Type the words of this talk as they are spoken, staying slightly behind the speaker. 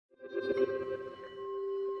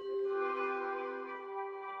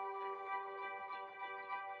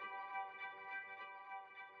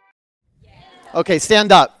Okay,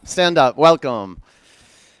 stand up. Stand up. Welcome.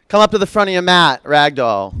 Come up to the front of your mat,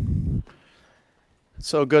 ragdoll. It's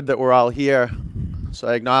so good that we're all here. So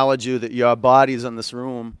I acknowledge you that your body's in this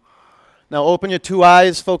room. Now open your two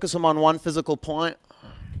eyes, focus them on one physical point,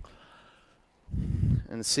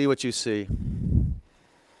 and see what you see.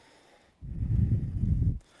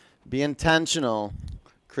 Be intentional,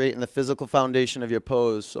 creating the physical foundation of your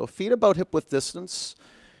pose. So feet about hip width distance.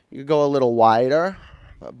 You could go a little wider.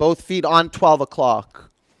 Both feet on 12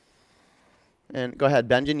 o'clock. And go ahead,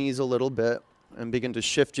 bend your knees a little bit and begin to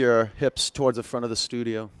shift your hips towards the front of the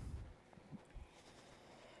studio.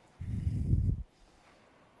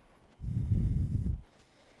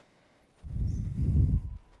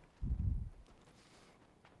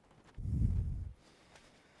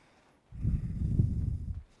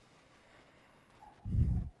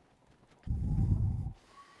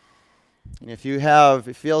 And if you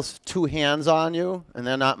feel two hands on you and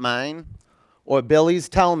they're not mine, or Billy's,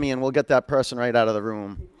 tell me and we'll get that person right out of the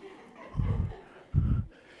room.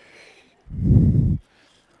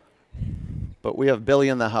 But we have Billy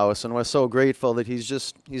in the house and we're so grateful that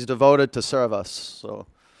he's devoted to serve us. So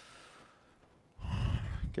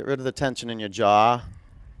get rid of the tension in your jaw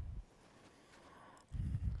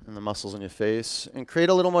and the muscles in your face and create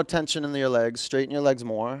a little more tension in your legs. Straighten your legs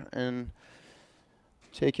more and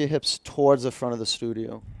take your hips towards the front of the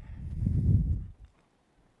studio.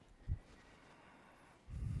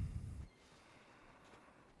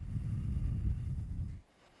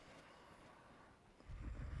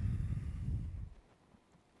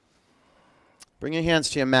 Bring your hands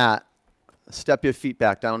to your mat. Step your feet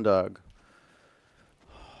back, down dog.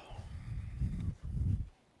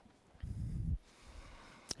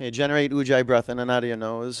 Hey, generate ujjayi breath in and out of your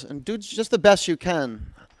nose. And do just the best you can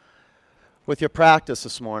with your practice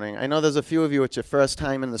this morning. I know there's a few of you, it's your first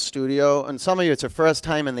time in the studio, and some of you, it's your first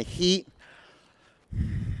time in the heat.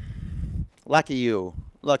 Lucky you.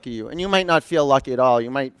 Lucky you. And you might not feel lucky at all. You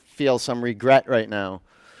might feel some regret right now.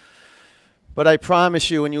 But I promise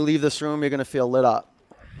you, when you leave this room, you're going to feel lit up.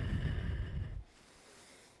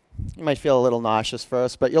 You might feel a little nauseous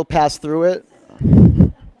first, but you'll pass through it.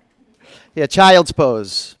 Yeah, child's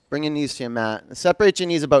pose. Bring your knees to your mat. Separate your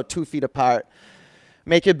knees about 2 feet apart.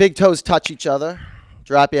 Make your big toes touch each other.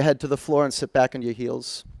 Drop your head to the floor and sit back on your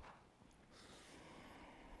heels.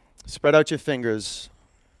 Spread out your fingers.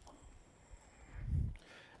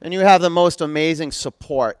 And you have the most amazing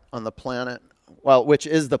support on the planet. Well, which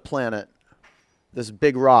is the planet. This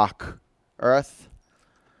big rock, Earth.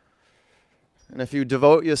 And if you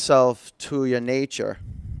devote yourself to your nature,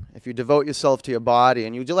 if you devote yourself to your body,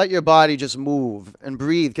 and you let your body just move and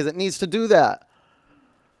breathe, because it needs to do that,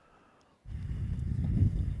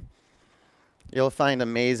 you'll find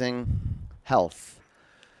amazing health.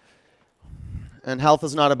 And health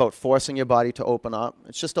is not about forcing your body to open up.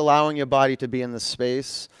 It's just allowing your body to be in this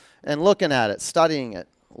space and looking at it, studying it,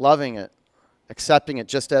 loving it, accepting it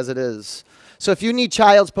just as it is. So if you need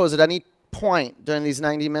child's pose at any point during these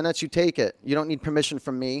 90 minutes, you take it. You don't need permission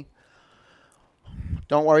from me.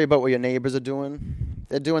 Don't worry about what your neighbors are doing.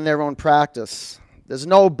 They're doing their own practice. There's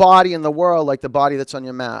no body in the world like the body that's on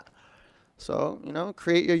your mat. So,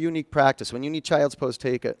 create your unique practice. When you need child's pose,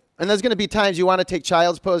 take it. And there's going to be times you want to take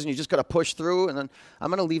child's pose and you just got to push through, and then I'm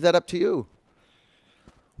going to leave that up to you.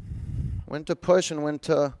 When to push and when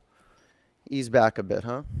to ease back a bit,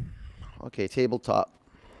 huh? Okay, tabletop.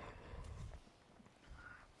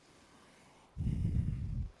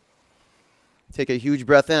 Take a huge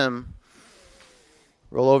breath in.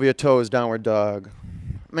 Roll over your toes, downward dog.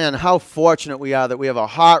 Man, how fortunate we are that we have a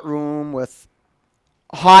hot room with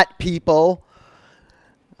hot people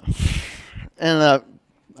and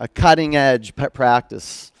a cutting edge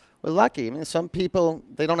practice. We're lucky. I mean, some people,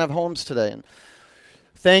 they don't have homes today. And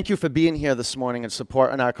thank you for being here this morning and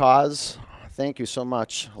supporting our cause. Thank you so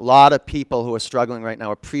much. A lot of people who are struggling right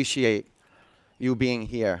now appreciate you being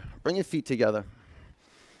here. Bring your feet together.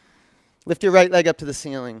 Lift your right leg up to the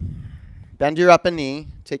ceiling. Bend your upper knee.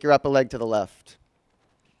 Take your upper leg to the left.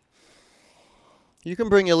 You can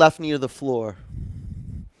bring your left knee to the floor.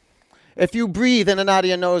 If you breathe in and out of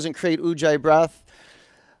your nose and create ujjayi breath,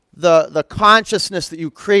 the consciousness that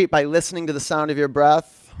you create by listening to the sound of your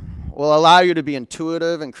breath will allow you to be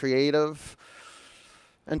intuitive and creative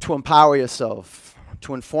and to empower yourself,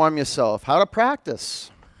 to inform yourself how to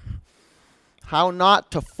practice, how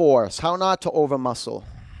not to force, how not to over-muscle.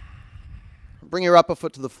 Bring your upper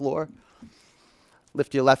foot to the floor.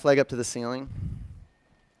 Lift your left leg up to the ceiling.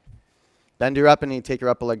 Bend your upper knee, take your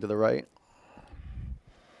upper leg to the right.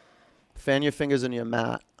 Fan your fingers into your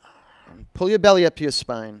mat. Pull your belly up to your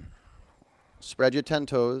spine. Spread your 10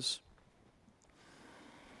 toes.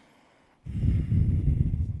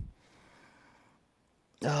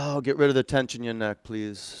 Oh, get rid of the tension in your neck,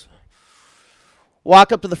 please.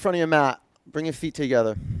 Walk up to the front of your mat. Bring your feet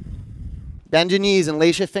together. Bend your knees and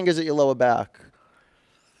lace your fingers at your lower back.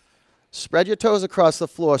 Spread your toes across the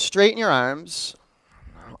floor. Straighten your arms.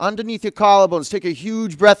 Underneath your collarbones, take a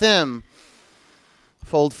huge breath in.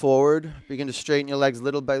 Fold forward. Begin to straighten your legs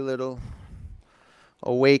little by little.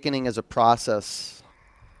 Awakening is a process.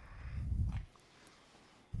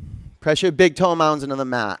 Press your big toe mounds into the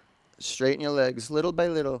mat. Straighten your legs little by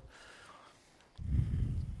little.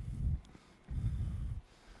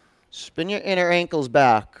 Spin your inner ankles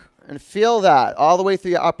back and feel that all the way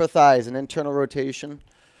through your upper thighs, an internal rotation.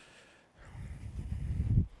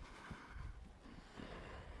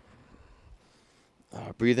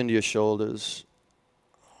 Breathe into your shoulders.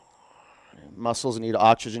 Muscles need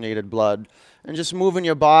oxygenated blood. And just moving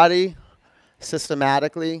your body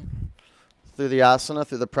systematically through the asana,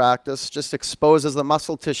 through the practice, just exposes the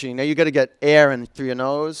muscle tissue. Now you got to get air in through your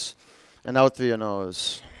nose and out through your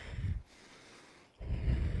nose.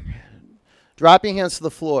 Drop your hands to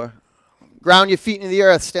the floor. Ground your feet into the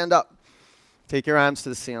earth. Stand up. Take your arms to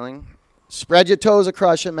the ceiling. Spread your toes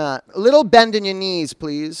across your mat. A little bend in your knees,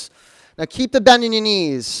 please. Now keep the bend in your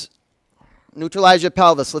knees. Neutralize your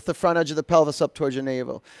pelvis. Lift the front edge of the pelvis up towards your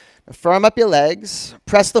navel. Now firm up your legs.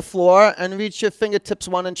 Press the floor and reach your fingertips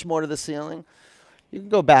 1 inch more to the ceiling. You can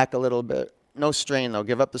go back a little bit. No strain though.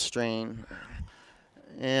 Give up the strain.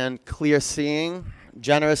 And clear seeing.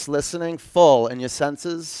 Generous listening. Full in your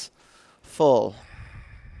senses. Full.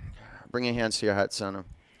 Bring your hands to your heart center.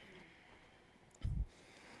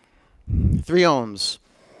 3 ohms.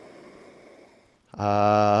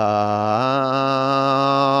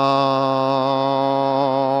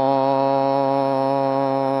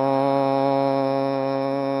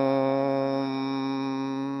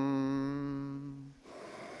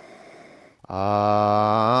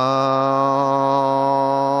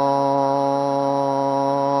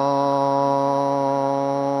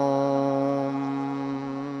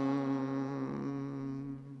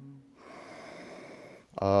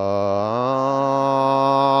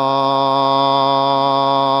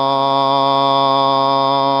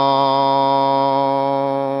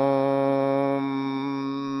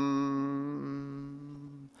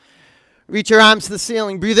 Reach your arms to the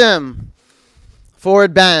ceiling. Breathe in.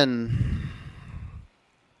 Forward bend.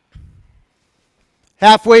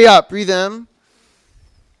 Halfway up. Breathe in.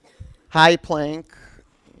 High plank.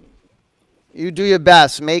 You do your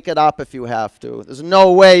best. Make it up if you have to. There's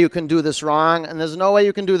no way you can do this wrong, and there's no way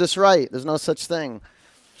you can do this right. There's no such thing.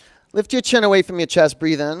 Lift your chin away from your chest.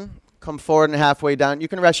 Breathe in. Come forward and halfway down. You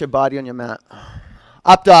can rest your body on your mat.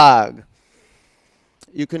 Up dog.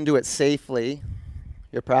 You can do it safely.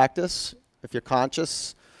 Your practice, if you're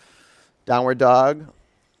conscious. Downward dog.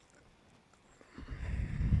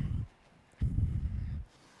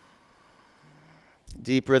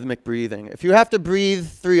 Deep rhythmic breathing. If you have to breathe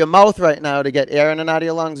through your mouth right now to get air in and out of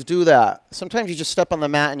your lungs, do that. Sometimes you just step on the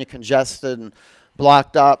mat and you're congested and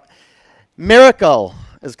blocked up. Miracle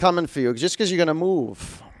is coming for you just because you're going to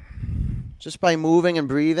move. Just by moving and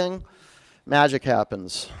breathing, magic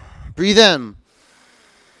happens. Breathe in.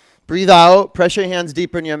 Breathe out. Press your hands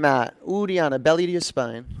deeper in your mat. Uddiyana, belly to your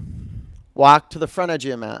spine. Walk to the front edge of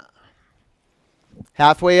your mat.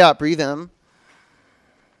 Halfway up. Breathe in.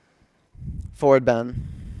 Forward bend.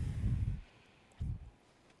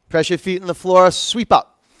 Press your feet in the floor. Sweep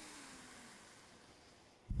up.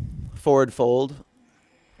 Forward fold.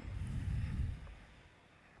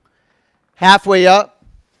 Halfway up.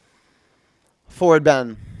 Forward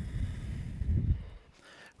bend.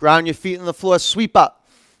 Ground your feet in the floor. Sweep up.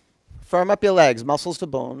 Firm up your legs. Muscles to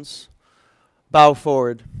bones. Bow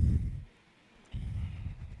forward.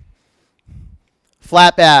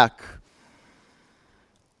 Flat back.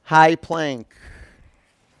 High plank.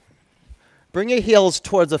 Bring your heels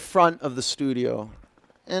towards the front of the studio.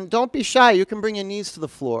 And don't be shy. You can bring your knees to the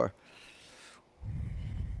floor.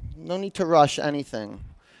 No need to rush anything.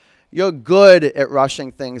 You're good at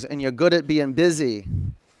rushing things, and you're good at being busy.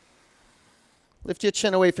 Lift your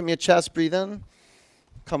chin away from your chest. Breathe in.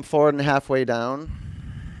 Come forward and halfway down.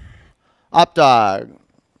 Up dog.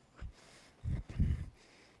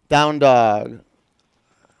 Down dog.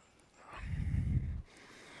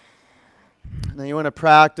 Now you want to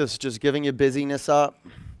practice just giving your busyness up.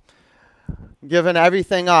 Giving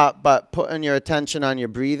everything up, but putting your attention on your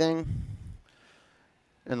breathing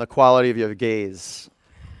and the quality of your gaze.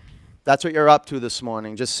 That's what you're up to this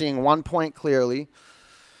morning. Just seeing one point clearly,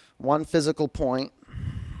 one physical point,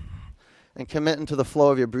 and committing to the flow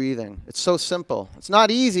of your breathing. It's so simple. It's not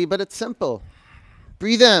easy, but it's simple.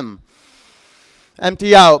 Breathe in.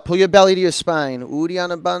 Empty out. Pull your belly to your spine.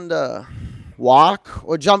 Uddiyana Bandha. Walk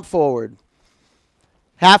or jump forward.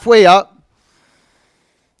 Halfway up.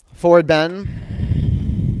 Forward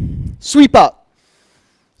bend. Sweep up.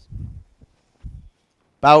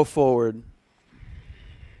 Bow forward.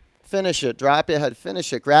 Finish it. Drop your head.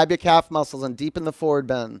 Finish it. Grab your calf muscles and deepen the forward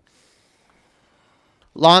bend.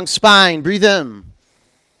 Long spine. Breathe in.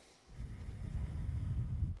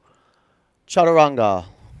 Chaturanga.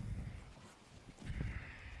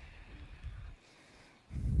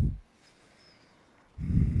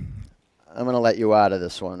 I'm going to let you out of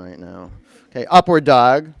this one right now. Okay, upward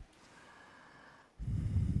dog.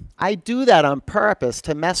 I do that on purpose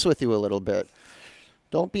to mess with you a little bit.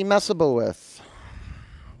 Don't be messable with.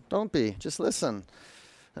 Don't be. Just listen.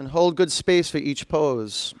 And hold good space for each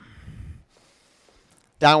pose.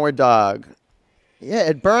 Downward dog. Yeah,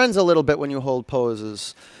 it burns a little bit when you hold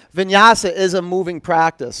poses. Vinyasa is a moving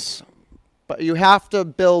practice, but you have to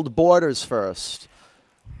build borders first.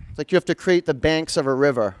 It's like you have to create the banks of a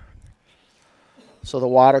river so the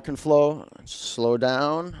water can flow. Slow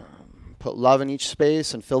down. Put love in each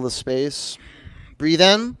space and fill the space. Breathe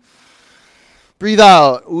in. Breathe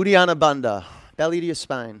out. Uddiyana Bandha. Belly to your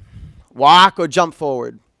spine. Walk or jump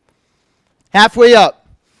forward. Halfway up.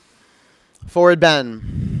 Forward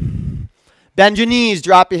bend. Bend your knees.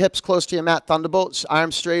 Drop your hips close to your mat. Thunderbolts.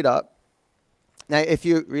 Arms straight up. Now, if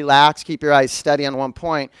you relax, keep your eyes steady on one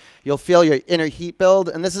point, you'll feel your inner heat build.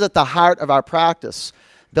 And this is at the heart of our practice.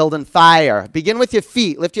 Building fire. Begin with your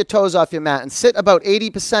feet. Lift your toes off your mat and sit about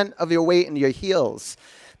 80% of your weight into your heels.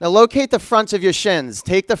 Now locate the fronts of your shins.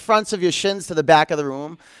 Take the fronts of your shins to the back of the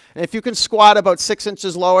room. And if you can squat about 6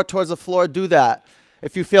 inches lower towards the floor, do that.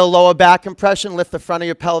 If you feel lower back compression, lift the front of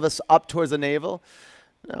your pelvis up towards the navel.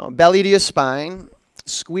 Now, belly to your spine.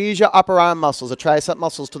 Squeeze your upper arm muscles, the tricep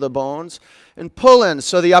muscles to the bones. And pull in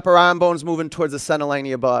so the upper arm bone's moving towards the center line of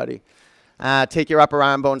your body. Take your upper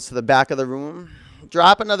arm bones to the back of the room.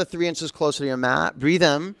 Drop another 3 inches closer to your mat. Breathe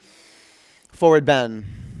in. Forward bend.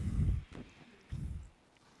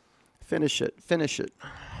 Finish it. Finish it.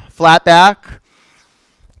 Flat back.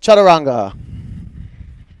 Chaturanga.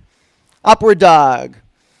 Upward dog.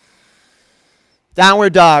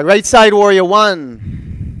 Downward dog. Right side warrior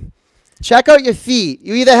one. Check out your feet.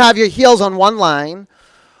 You either have your heels on one line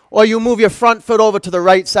or you move your front foot over to the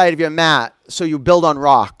right side of your mat so you build on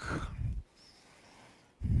rock.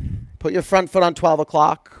 Put your front foot on 12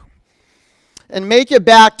 o'clock. And make your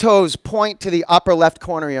back toes point to the upper left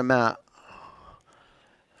corner of your mat.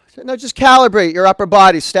 Now just calibrate your upper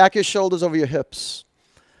body. Stack your shoulders over your hips.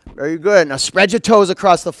 Very good. Now spread your toes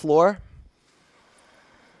across the floor.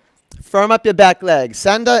 Firm up your back leg.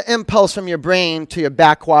 Send an impulse from your brain to your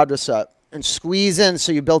back quadricep. And squeeze in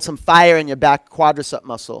so you build some fire in your back quadricep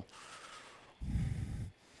muscle.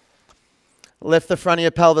 Lift the front of your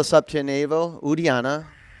pelvis up to your navel. Uddiyana.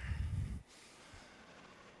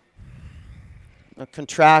 Now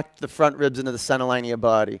contract the front ribs into the center line of your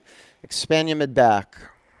body. Expand your mid-back.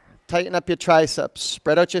 Tighten up your triceps.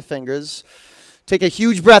 Spread out your fingers. Take a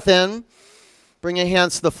huge breath in. Bring your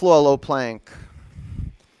hands to the floor, low plank.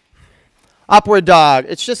 Upward dog.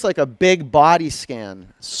 It's just like a big body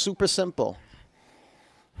scan. Super simple.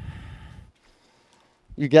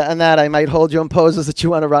 You getting that? I might hold you in poses that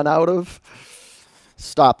you want to run out of.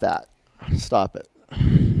 Stop that. Stop it.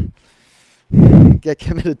 Get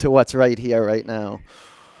committed to what's right here, right now.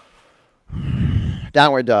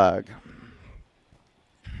 Downward dog.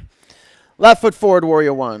 Left foot forward,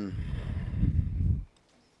 warrior one.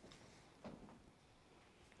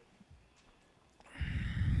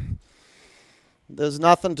 There's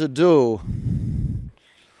nothing to do.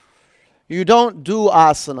 You don't do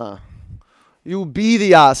asana. You be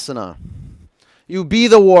the asana. You be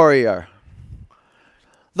the warrior.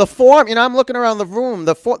 The form, I'm looking around the room.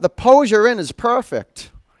 The pose you're in is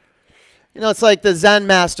perfect. It's like the Zen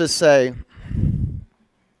masters say.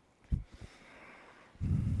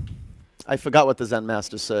 I forgot what the Zen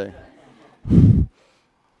masters say.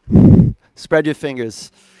 Spread your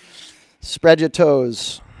fingers. Spread your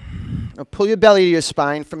toes. Now pull your belly to your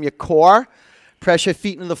spine from your core. Press your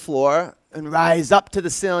feet into the floor and rise up to the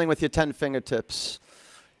ceiling with your 10 fingertips.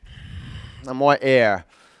 Now more air,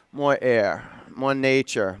 more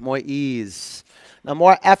nature, more ease. Now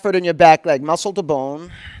more effort in your back leg, muscle to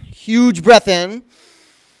bone. Huge breath in,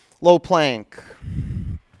 low plank.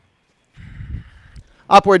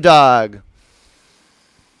 Upward dog.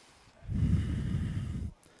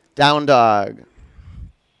 Down dog.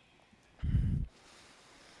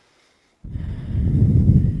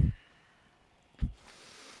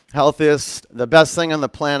 Healthiest, the best thing on the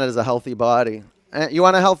planet is a healthy body. You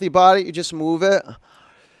want a healthy body? You just move it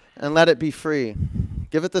and let it be free.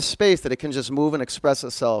 Give it the space that it can just move and express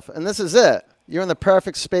itself. And this is it. You're in the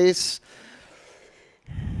perfect space.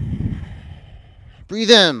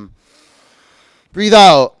 Breathe in. Breathe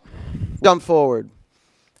out. Jump forward.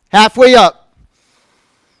 Halfway up.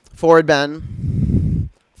 Forward bend.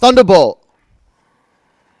 Thunderbolt.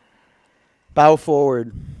 Bow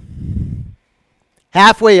forward.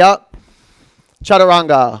 Halfway up.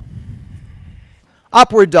 Chaturanga.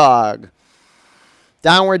 Upward dog.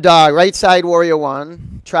 Downward dog. Right side warrior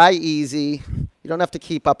one. Try easy. You don't have to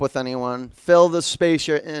keep up with anyone. Fill the space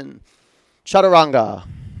you're in. Chaturanga.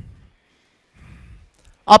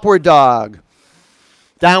 Upward dog.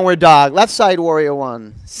 Downward dog. Left side warrior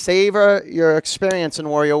one. Savor your experience in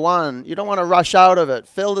warrior one. You don't want to rush out of it.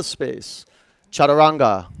 Fill the space.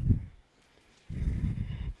 Chaturanga.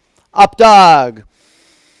 Up dog.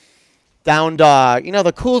 Down dog. You know,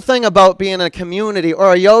 the cool thing about being in a community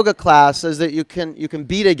or a yoga class is that you can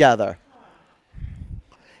be together.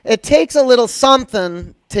 It takes a little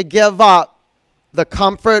something to give up the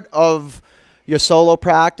comfort of your solo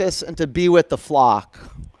practice and to be with the flock.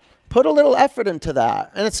 Put a little effort into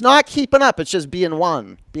that. And it's not keeping up. It's just being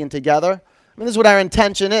one, being together. I mean, this is what our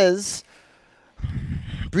intention is.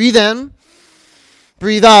 Breathe in.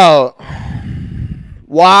 Breathe out.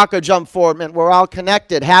 Walk or jump forward. Man, we're all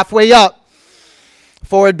connected. Halfway up.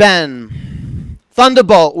 Forward bend.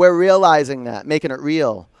 Thunderbolt. We're realizing that, making it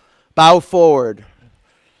real. Bow forward.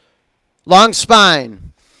 Long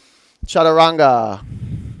spine. Chaturanga.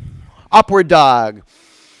 Upward dog.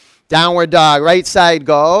 Downward dog. Right side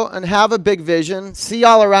go. And have a big vision. See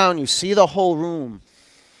all around you. See the whole room.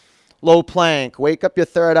 Low plank. Wake up your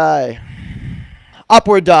third eye.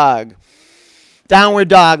 Upward dog. Downward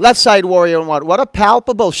dog. Left side warrior one. What a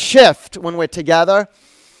palpable shift when we're together.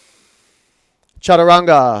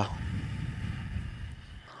 Chaturanga.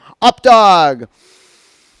 Up dog.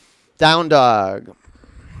 Down dog.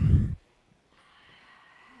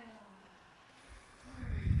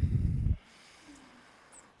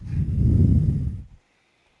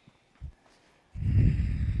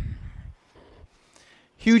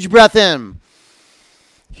 Huge breath in.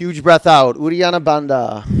 Huge breath out. Uddiyana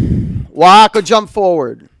Bandha. Walk or jump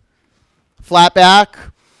forward. Flat back.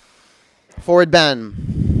 Forward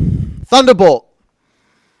bend. Thunderbolt.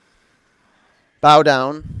 Bow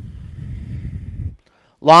down.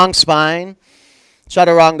 Long spine.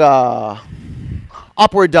 Chaturanga.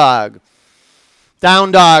 Upward dog.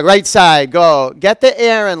 Down dog. Right side. Go. Get the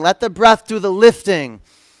air in. Let the breath do the lifting.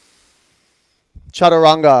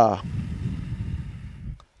 Chaturanga.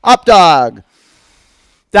 Up dog.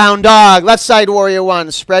 Down dog. Left side warrior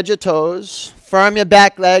one. Spread your toes. Firm your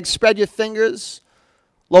back legs. Spread your fingers.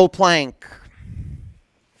 Low plank.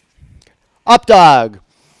 Up dog.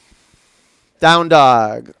 Down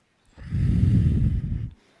dog.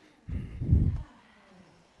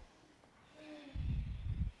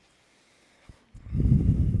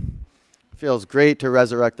 Feels great to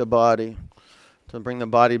resurrect the body, to bring the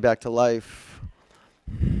body back to life.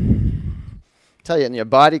 Tell you, and your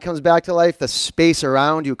body comes back to life, the space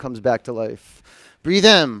around you comes back to life. Breathe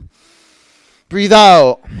in. Breathe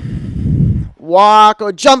out. Walk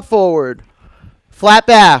or jump forward. Flat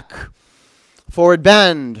back. Forward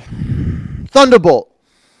bend. Thunderbolt.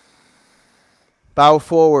 Bow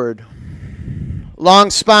forward. Long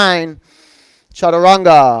spine.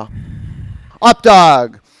 Chaturanga. Up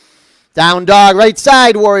dog. Down dog. Right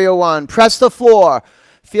side warrior one. Press the floor.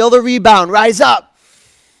 Feel the rebound. Rise up.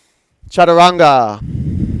 Chaturanga.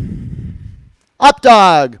 Up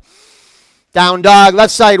dog. Down dog.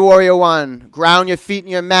 Left side warrior one. Ground your feet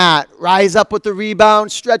in your mat. Rise up with the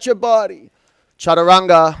rebound. Stretch your body.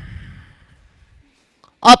 Chaturanga.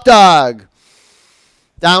 Up dog.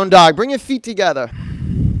 Down dog. Bring your feet together.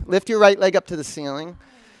 Lift your right leg up to the ceiling.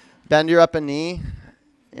 Bend your upper knee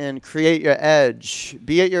and create your edge.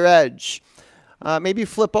 Be at your edge. Maybe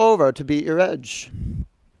flip over to be at your edge.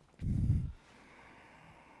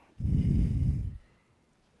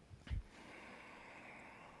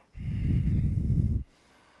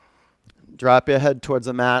 Drop your head towards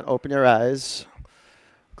the mat. Open your eyes.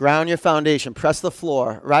 Ground your foundation. Press the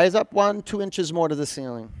floor. Rise up 1-2 inches more to the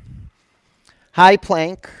ceiling. High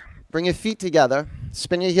plank. Bring your feet together.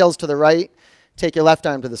 Spin your heels to the right. Take your left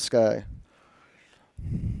arm to the sky.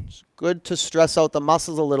 It's good to stress out the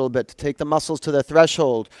muscles a little bit, to take the muscles to their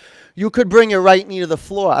threshold. You could bring your right knee to the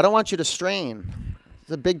floor. I don't want you to strain.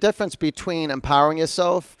 There's a big difference between empowering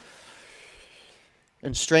yourself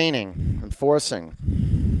and straining and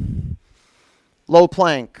forcing. Low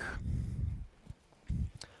plank.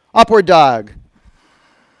 Upward dog.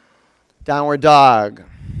 Downward dog.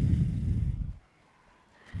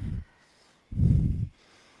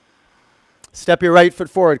 Step your right foot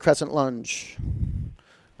forward, crescent lunge.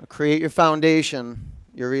 Create your foundation,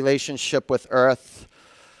 your relationship with earth.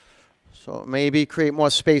 So maybe create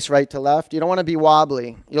more space right to left. You don't want to be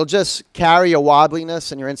wobbly. You'll just carry your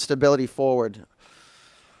wobbliness and your instability forward.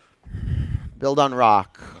 Build on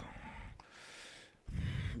rock.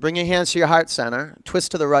 Bring your hands to your heart center.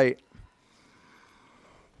 Twist to the right.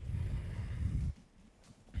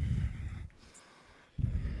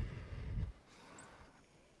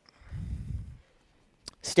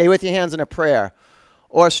 Stay with your hands in a prayer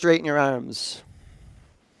or straighten your arms.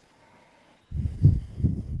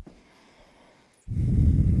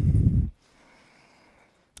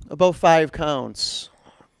 About 5 counts.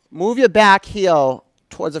 Move your back heel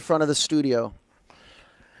towards the front of the studio.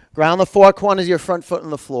 Ground the 4 corners of your front foot on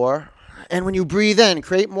the floor. And when you breathe in,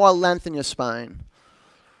 create more length in your spine.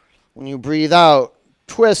 When you breathe out,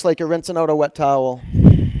 twist like you're rinsing out a wet towel.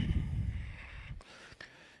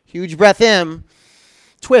 Huge breath in.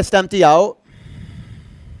 Twist, empty out.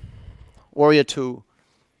 Warrior 2.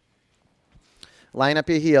 Line up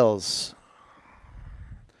your heels.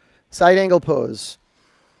 Side angle pose.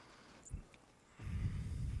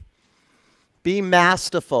 Be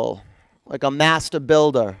masterful, like a master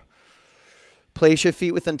builder. Place your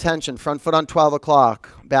feet with intention. Front foot on 12 o'clock.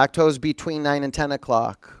 Back toes between 9 and 10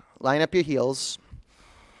 o'clock. Line up your heels.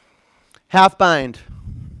 Half bind.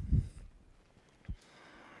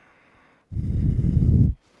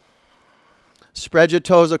 Spread your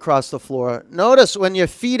toes across the floor. Notice when your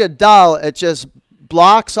feet are dull, it just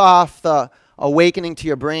blocks off the awakening to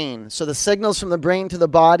your brain. So the signals from the brain to the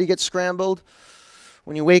body get scrambled.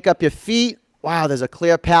 When you wake up your feet, wow, there's a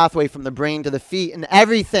clear pathway from the brain to the feet, and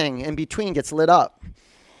everything in between gets lit up.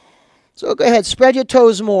 So go ahead, spread your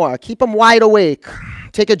toes more. Keep them wide awake.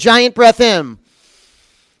 Take a giant breath in.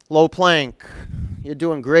 Low plank. You're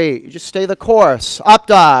doing great. You just stay the course. Up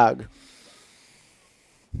dog.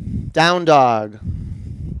 Down dog.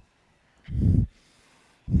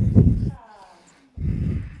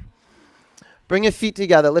 Bring your feet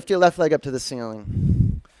together. Lift your left leg up to the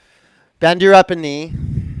ceiling. Bend your upper knee.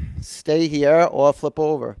 Stay here or flip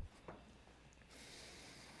over.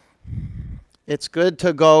 It's good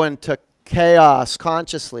to go into chaos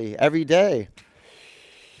consciously every day.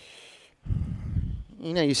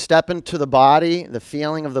 You know, you step into the body, the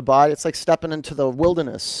feeling of the body. It's like stepping into the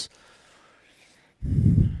wilderness.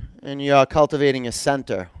 And you're cultivating your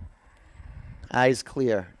center. Eyes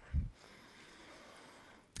clear.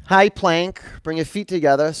 High plank. Bring your feet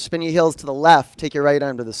together. Spin your heels to the left. Take your right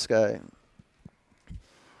arm to the sky.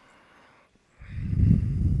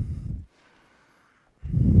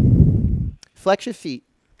 Flex your feet.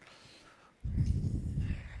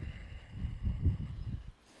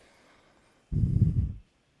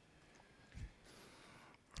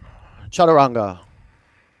 Chaturanga.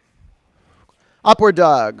 Upward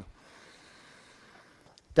dog.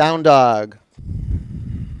 Down dog.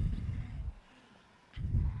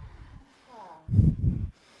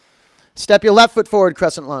 Step your left foot forward,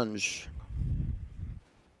 crescent lunge.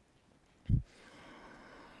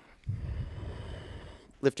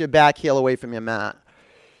 Lift your back heel away from your mat.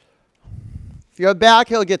 If your back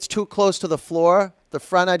heel gets too close to the floor, the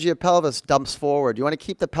front edge of your pelvis dumps forward. You want to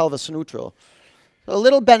keep the pelvis neutral. So a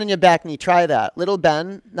little bend in your back knee. Try that. Little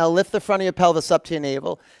bend. Now lift the front of your pelvis up to your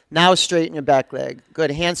navel. Now straighten your back leg.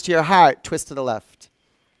 Good. Hands to your heart. Twist to the left.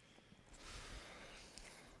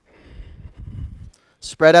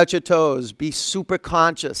 Spread out your toes. Be super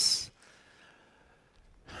conscious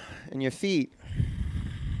in your feet.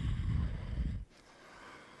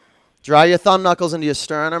 Draw your thumb knuckles into your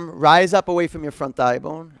sternum. Rise up away from your front thigh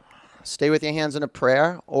bone. Stay with your hands in a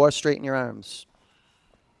prayer or straighten your arms.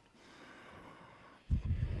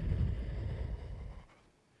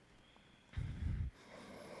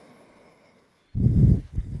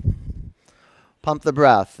 Pump the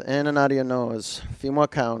breath in and out of your nose. A few more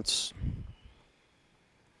counts.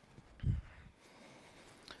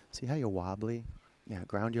 See how you're wobbly? Yeah,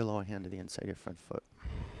 ground your lower hand to the inside of your front foot.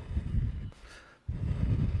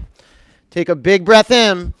 Take a big breath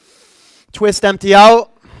in. Twist, empty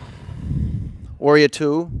out. Warrior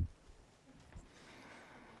 2.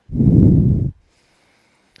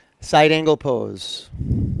 Side angle pose.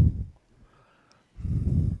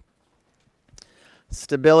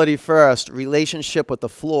 Stability first. Relationship with the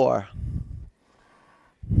floor.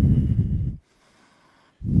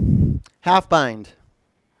 Half bind.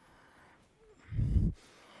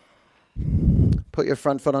 Put your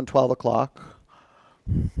front foot on 12 o'clock.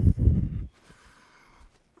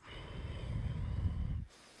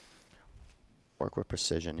 Work with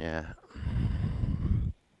precision, yeah.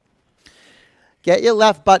 Get your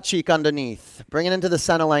left butt cheek underneath. Bring it into the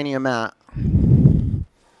center line of your mat.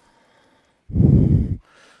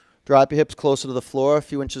 Drop your hips closer to the floor, a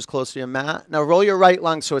few inches closer to your mat. Now roll your right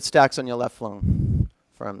lung so it stacks on your left lung.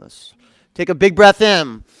 Firmness. Take a big breath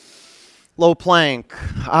in. Low plank.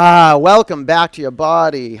 Welcome back to your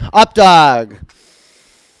body. Up dog.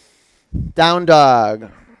 Down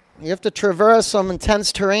dog. You have to traverse some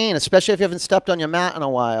intense terrain, especially if you haven't stepped on your mat in a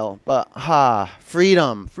while. But,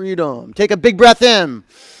 freedom, freedom. Take a big breath in.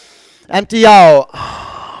 Empty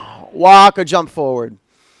out. Walk or jump forward.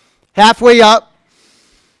 Halfway up.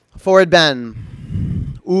 Forward bend.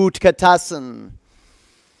 Utkatasana.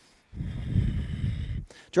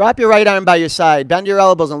 Drop your right arm by your side. Bend your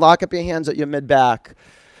elbows and lock up your hands at your mid-back.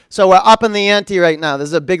 So we're up in the ante right now. This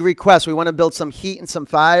is a big request. We want to build some heat and some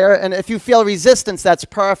fire. And if you feel resistance, that's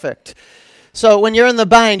perfect. So when you're in the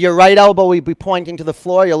bind, your right elbow will be pointing to the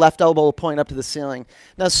floor. Your left elbow will point up to the ceiling.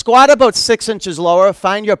 Now squat about 6 inches lower.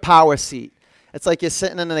 Find your power seat. It's like you're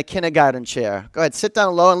sitting in a kindergarten chair. Go ahead, sit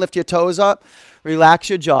down low and lift your toes up. Relax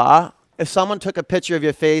your jaw. If someone took a picture of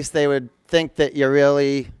your face, they would think that you're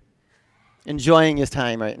really enjoying your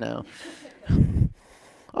time right now.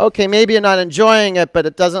 Okay, maybe you're not enjoying it, but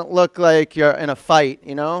it doesn't look like you're in a fight,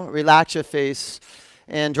 you know? Relax your face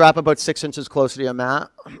and drop about 6 inches closer to your mat.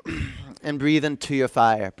 And breathe into your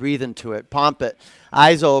fire. Breathe into it. Pump it.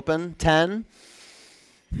 Eyes open. 10.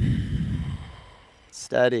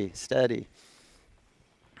 Steady, steady.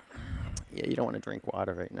 Yeah, you don't want to drink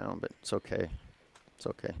water right now, but it's okay. It's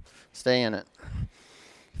okay. Stay in it.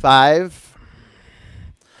 5.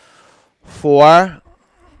 4.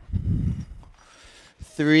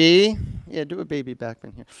 3. Yeah, do a baby back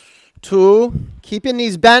bend here. 2. Keep your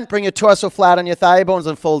knees bent. Bring your torso flat on your thigh bones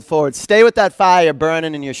and fold forward. Stay with that fire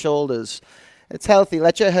burning in your shoulders. It's healthy.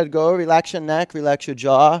 Let your head go. Relax your neck. Relax your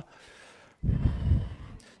jaw.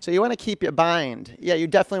 So you want to keep your bind. Yeah, you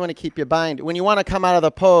definitely want to keep your bind. When you want to come out of the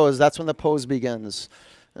pose, that's when the pose begins.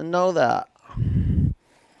 And know that.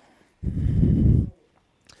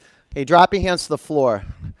 Okay, drop your hands to the floor.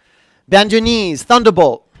 Bend your knees.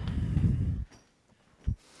 Thunderbolt.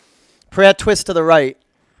 Prayer twist to the right.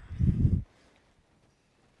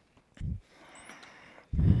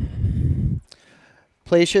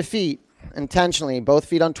 Place your feet intentionally, both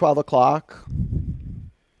feet on 12 o'clock.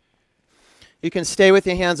 You can stay with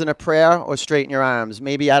your hands in a prayer or straighten your arms.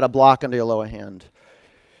 Maybe add a block under your lower hand.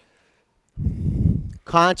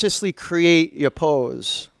 Consciously create your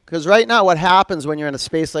pose. Because right now what happens when you're in a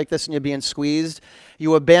space like this and you're being squeezed,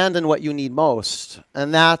 you abandon what you need most.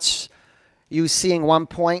 And that's you seeing one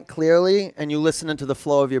point clearly and you listening to the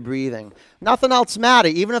flow of your breathing. Nothing else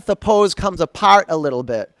matters, even if the pose comes apart a little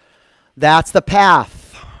bit. That's the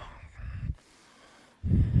path.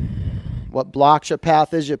 What blocks your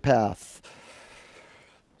path is your path.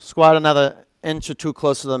 Squat another inch or two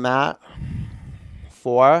closer to the mat.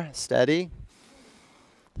 4, steady.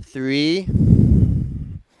 3,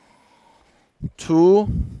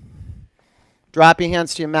 2. Drop your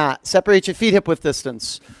hands to your mat. Separate your feet hip width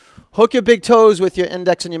distance. Hook your big toes with your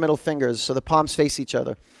index and your middle fingers so the palms face each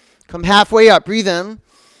other. Come halfway up. Breathe in.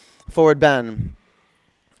 Forward bend.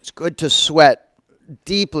 It's good to sweat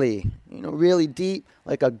deeply, you know, really deep,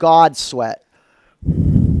 like a God sweat.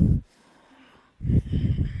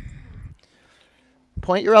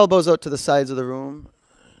 Point your elbows out to the sides of the room.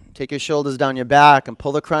 Take your shoulders down your back and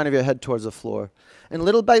pull the crown of your head towards the floor. And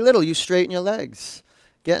little by little, you straighten your legs.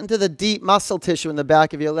 Get into the deep muscle tissue in the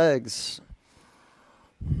back of your legs.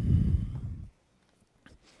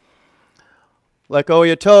 Let go of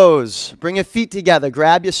your toes. Bring your feet together.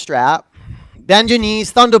 Grab your strap. Bend your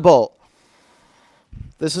knees. Thunderbolt.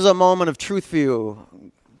 This is a moment of truth for you.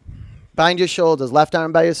 Bind your shoulders. Left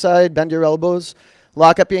arm by your side. Bend your elbows.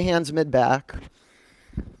 Lock up your hands mid-back.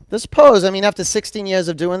 This pose, I mean, after 16 years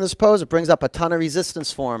of doing this pose, it brings up a ton of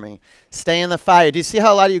resistance for me. Stay in the fire. Do you see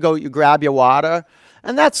how a lot of you go, you grab your water?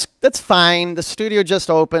 And that's fine. The studio just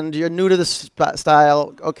opened. You're new to this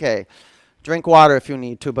style. Okay. Drink water if you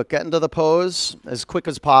need to, but get into the pose as quick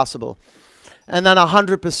as possible. And then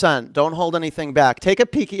 100%. Don't hold anything back. Take a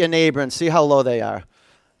peek at your neighbor and see how low they are.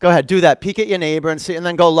 Go ahead. Do that. Peek at your neighbor and see, and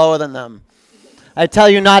then go lower than them. I tell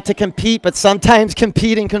you not to compete, but sometimes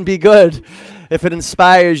competing can be good if it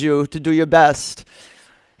inspires you to do your best.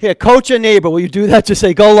 Here, coach your neighbor. Will you do that? Just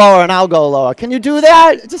say, go lower, and I'll go lower. Can you do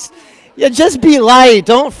that? Just be light.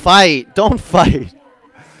 Don't fight. Don't fight.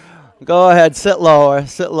 Go ahead. Sit lower.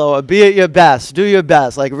 Sit lower. Be at your best. Do your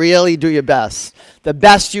best. Like, really do your best. The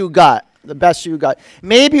best you got. The best you got.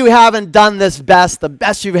 Maybe you haven't done this the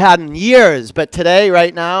best you've had in years, but today,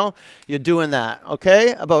 right now, you're doing that,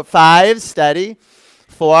 okay? About 5, steady.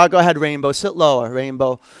 4, go ahead, rainbow. Sit lower,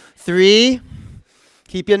 rainbow. 3,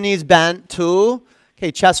 keep your knees bent. 2,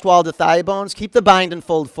 okay, chest wall to thigh bones. Keep the bind and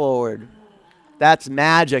fold forward. That's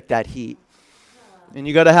magic, that heat. And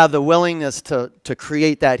you got to have the willingness to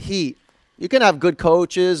create that heat. You can have good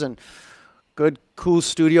coaches and good, cool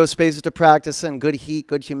studio spaces to practice in, good heat,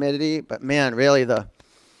 good humidity. But man, really the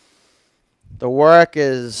work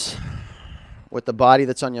is with the body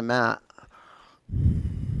that's on your mat.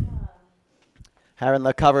 Having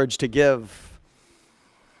the courage to give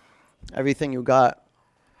everything you got.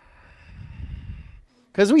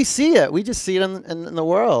 Because we see it. We just see it in the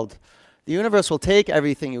world. The universe will take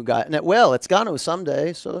everything you got, and it will. It's going to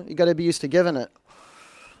someday, so you got to be used to giving it.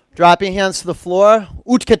 Drop your hands to the floor.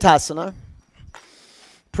 Utkatasana.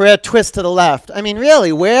 Prayer twist to the left. I mean,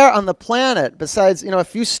 really, where on the planet, besides, a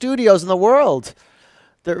few studios in the world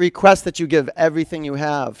that request that you give everything you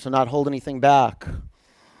have, to not hold anything back?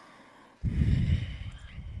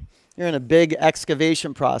 You're in a big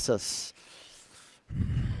excavation process.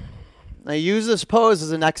 Now, use this pose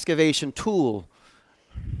as an excavation tool.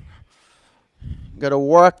 Got to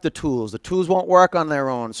work the tools. The tools won't work on their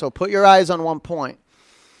own. So put your eyes on one point.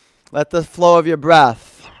 Let the flow of your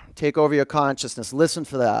breath take over your consciousness. Listen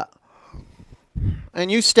for that.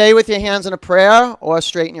 And you stay with your hands in a prayer or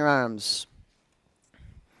straighten your arms.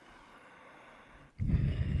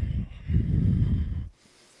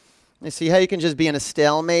 You see how you can just be in a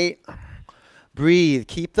stalemate? Breathe.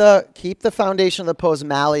 Keep the foundation of the pose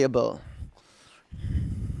malleable.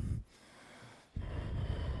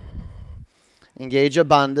 Engage your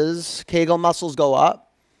bandhas. Kegel muscles go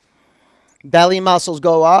up. Belly muscles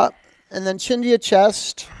go up. And then chin to your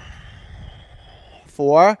chest.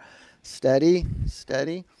 4. Steady,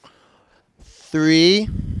 steady. 3.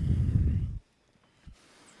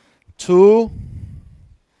 2.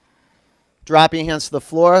 Drop your hands to the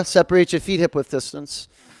floor. Separate your feet hip-width distance.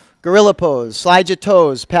 Gorilla pose. Slide your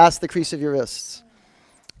toes past the crease of your wrists.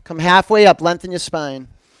 Come halfway up. Lengthen your spine.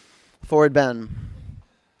 Forward bend.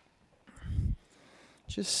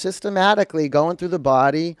 Just systematically going through the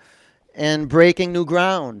body and breaking new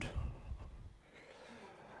ground.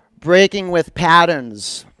 Breaking with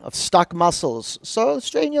patterns of stuck muscles. So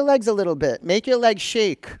straighten your legs a little bit. Make your legs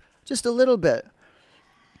shake just a little bit.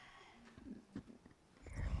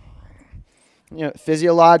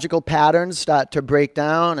 Physiological patterns start to break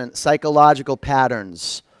down and psychological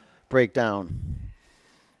patterns break down.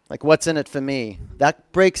 Like, what's in it for me?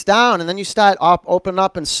 That breaks down, and then you start open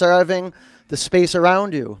up and serving the space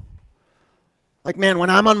around you. Like, man, when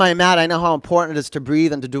I'm on my mat, I know how important it is to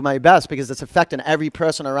breathe and to do my best because it's affecting every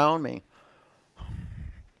person around me.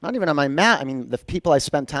 Not even on my mat. I mean, the people I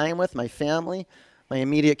spend time with, my family, my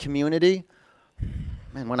immediate community.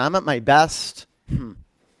 Man, when I'm at my best,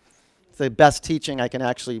 it's the best teaching I can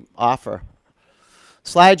actually offer.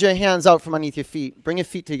 Slide your hands out from underneath your feet. Bring your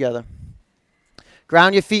feet together.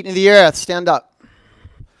 Ground your feet into the earth. Stand up.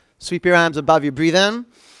 Sweep your arms above you. Breathe in.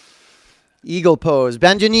 Eagle pose.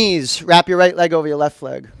 Bend your knees. Wrap your right leg over your left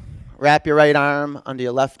leg. Wrap your right arm under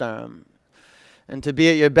your left arm. And to be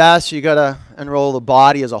at your best, you got to enroll the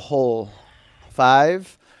body as a whole.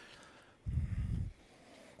 5.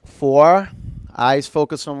 4. Eyes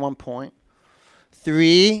focused on one point.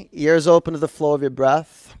 3. Ears open to the flow of your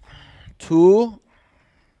breath. 2.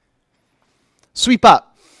 Sweep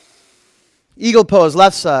up. Eagle pose,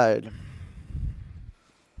 left side.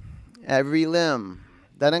 Every limb.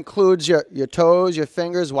 That includes your toes, your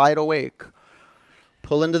fingers, wide awake.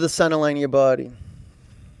 Pull into the center line of your body.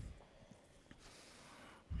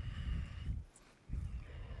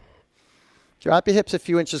 Drop your hips a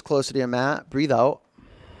few inches closer to your mat. Breathe out.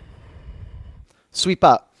 Sweep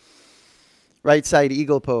up. Right side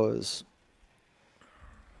eagle pose.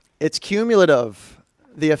 It's cumulative,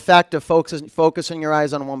 the effect of focusing your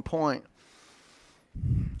eyes on one point.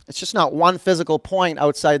 It's just not one physical point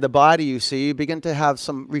outside the body you see. You begin to have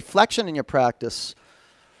some reflection in your practice.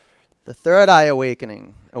 The third eye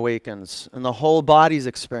awakens, and the whole body's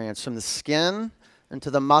experience, from the skin into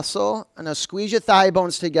the muscle. And now squeeze your thigh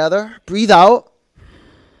bones together. Breathe out.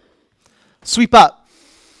 Sweep up.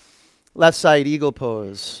 Left side eagle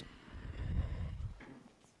pose.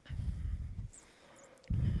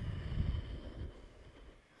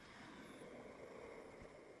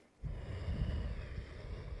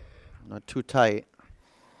 Not too tight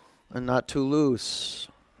and not too loose.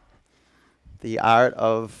 The art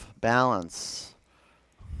of balance.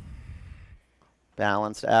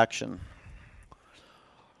 Balanced action.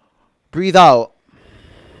 Breathe out.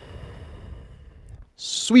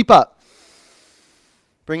 Sweep up.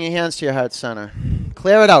 Bring your hands to your heart center.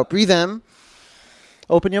 Clear it out. Breathe in.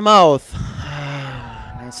 Open your mouth.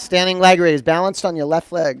 Standing leg raise. Balanced on your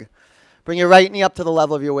left leg. Bring your right knee up to the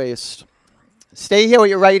level of your waist. Stay here with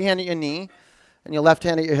your right hand at your knee and your left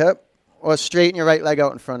hand at your hip, or straighten your right leg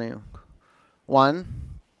out in front of you. 1,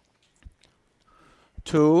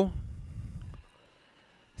 2,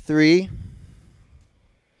 3,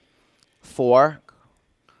 4.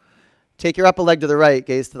 Take your upper leg to the right,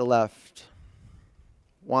 gaze to the left.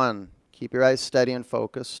 1. Keep your eyes steady and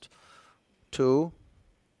focused. 2,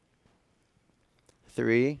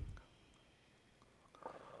 3,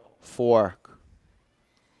 4.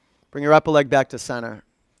 Bring your upper leg back to center.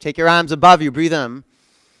 Take your arms above you. Breathe in.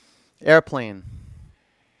 Airplane.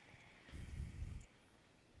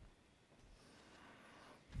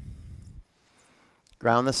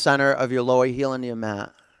 Ground the center of your lower heel into your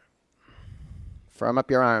mat. Firm up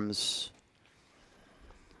your arms.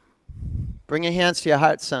 Bring your hands to your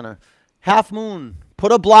heart center. Half moon.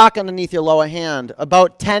 Put a block underneath your lower hand,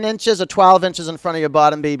 about 10 inches or 12 inches in front of your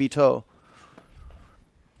bottom baby toe.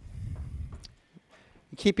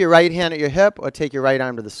 Keep your right hand at your hip or take your right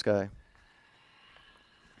arm to the sky.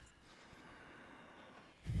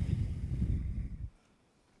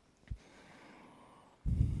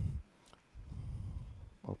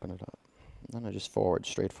 Open it up. No, just forward,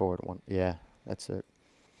 straight forward. One. Yeah, that's it.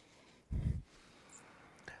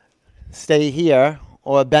 Stay here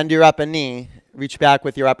or bend your upper knee. Reach back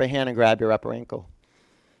with your upper hand and grab your upper ankle.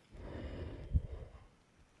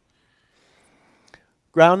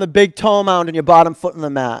 Ground the big toe mound and your bottom foot in the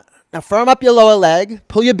mat. Now firm up your lower leg.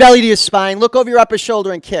 Pull your belly to your spine. Look over your upper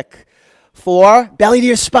shoulder and kick. 4. Belly to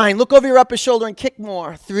your spine. Look over your upper shoulder and kick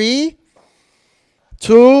more. 3,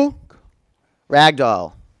 2,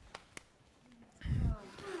 ragdoll.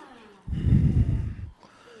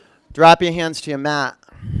 Drop your hands to your mat.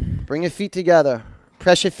 Bring your feet together.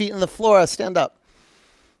 Press your feet on the floor. Stand up.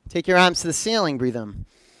 Take your arms to the ceiling. Breathe in.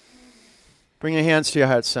 Bring your hands to your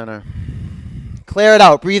heart center. Clear it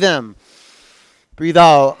out. Breathe in. Breathe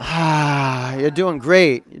out. You're doing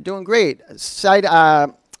great. You're doing great. Side,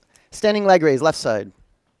 standing leg raise, left side.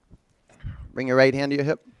 Bring your right hand to your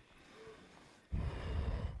hip.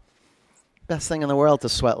 Best thing in the world to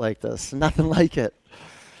sweat like this. Nothing like it.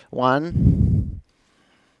 1,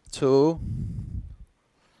 2,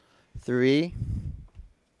 3,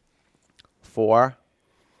 4.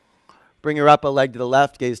 Bring your upper leg to the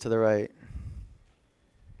left, gaze to the right.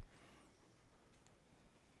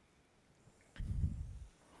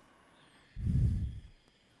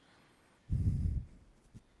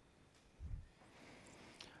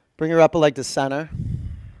 Bring your upper leg to center.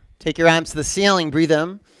 Take your arms to the ceiling. Breathe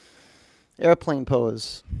in. Airplane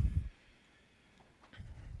pose.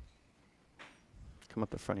 Come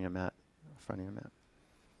up in front of your mat. Front of your mat.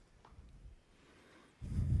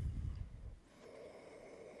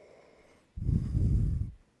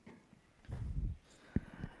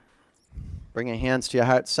 Bring your hands to your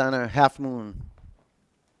heart center. Half moon.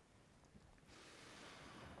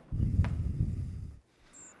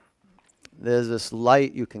 There's this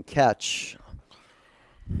light you can catch.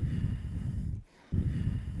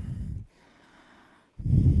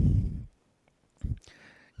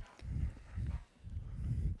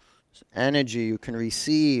 There's energy you can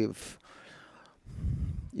receive.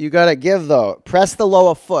 You got to give, though. Press the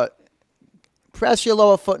lower foot. Press your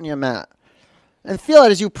lower foot in your mat. And feel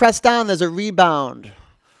it as you press down, there's a rebound.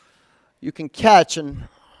 You can catch and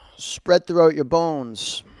spread throughout your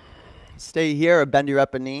bones. Stay here or bend your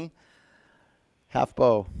upper knee. Half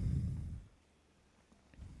bow.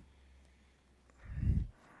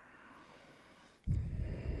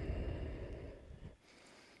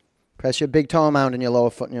 Press your big toe mound in your lower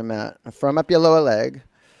foot in your mat. Firm up your lower leg.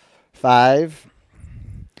 5,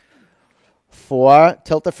 4.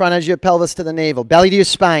 Tilt the front edge of your pelvis to the navel. Belly to your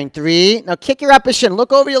spine. 3. Now kick your upper shin.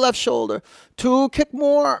 Look over your left shoulder. 2. Kick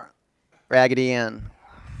more. Raggedy in.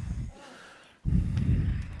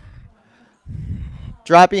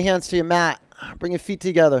 Drop your hands to your mat. Bring your feet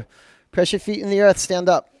together. Press your feet in the earth. Stand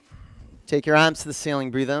up. Take your arms to the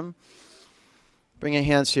ceiling. Breathe in. Bring your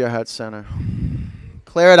hands to your heart center.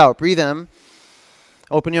 Clear it out. Breathe in.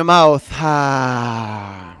 Open your mouth.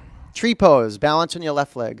 Tree pose. Balance on your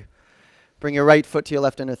left leg. Bring your right foot to your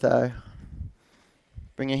left inner thigh.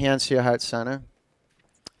 Bring your hands to your heart center.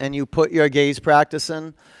 And you put your gaze practice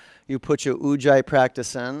in. You put your ujjayi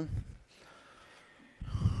practice in.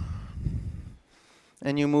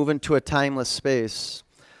 And you move into a timeless space.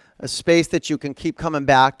 A space that you can keep coming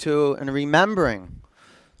back to and remembering.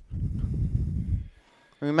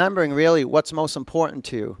 Remembering really what's most important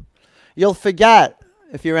to you. You'll forget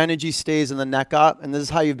if your energy stays in the neck up, and this is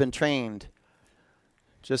how you've been trained.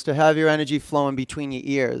 Just to have your energy flowing between your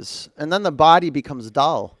ears. And then the body becomes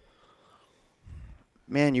dull.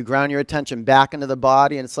 Man, you ground your attention back into the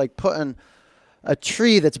body, and it's like putting a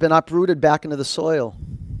tree that's been uprooted back into the soil.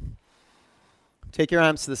 Take your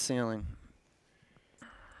arms to the ceiling.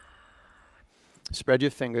 Spread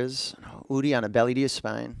your fingers. Uddiyana, belly to your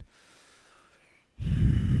spine.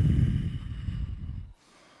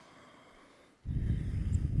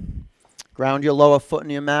 Ground your lower foot in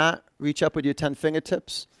your mat. Reach up with your 10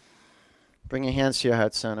 fingertips. Bring your hands to your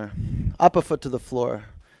heart center. Upper foot to the floor.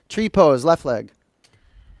 Tree pose, left leg.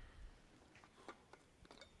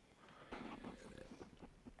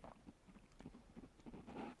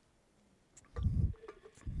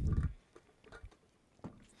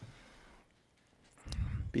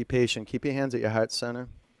 Be patient. Keep your hands at your heart center.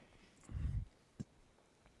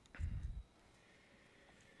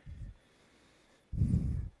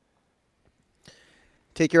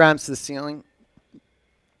 Take your arms to the ceiling.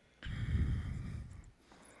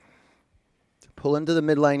 Pull into the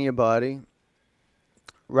midline of your body.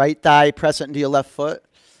 Right thigh, press it into your left foot.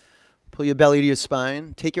 Pull your belly to your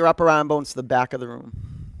spine. Take your upper arm bones to the back of the room.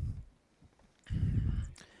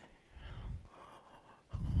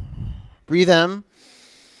 Breathe in.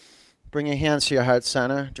 Bring your hands to your heart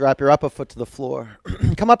center. Drop your upper foot to the floor.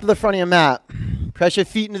 Come up to the front of your mat. Press your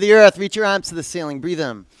feet into the earth. Reach your arms to the ceiling. Breathe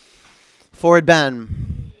in. Forward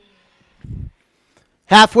bend.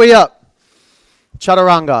 Halfway up.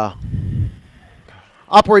 Chaturanga.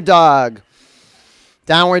 Upward dog.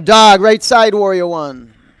 Downward dog. Right side, warrior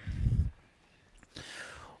one.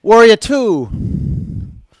 Warrior two.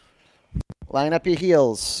 Line up your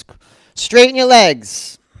heels. Straighten your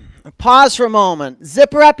legs. Pause for a moment.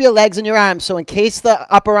 Zipper up your legs and your arms so encase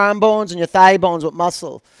the upper arm bones and your thigh bones with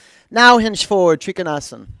muscle. Now hinge forward,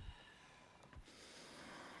 Trikonasana.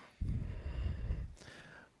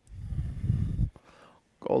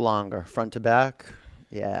 Go longer, front to back.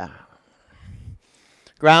 Yeah.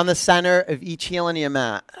 Ground the center of each heel into your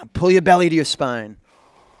mat. Pull your belly to your spine.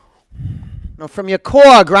 Now from your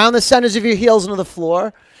core, ground the centers of your heels into the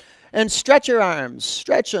floor. And stretch your arms.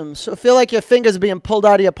 Stretch them. So feel like your fingers are being pulled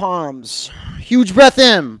out of your palms. Huge breath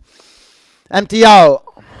in. Empty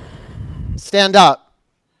out. Stand up.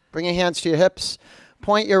 Bring your hands to your hips.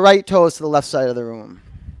 Point your right toes to the left side of the room.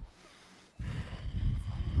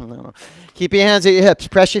 Keep your hands at your hips.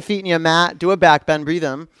 Press your feet in your mat. Do a back bend. Breathe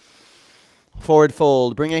in. Forward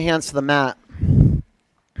fold. Bring your hands to the mat.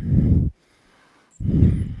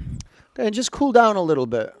 Okay, and just cool down a little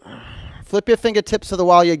bit. Flip your fingertips to the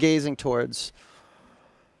wall you're gazing towards.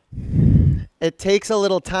 It takes a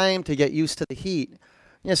little time to get used to the heat,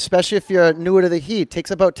 especially if you're newer to the heat. It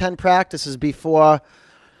takes about 10 practices before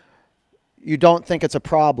you don't think it's a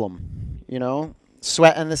problem,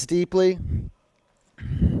 Sweating this deeply.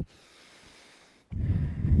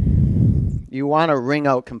 You want to wring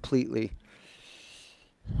out completely.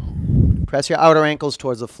 Press your outer ankles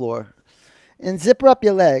towards the floor. And zipper up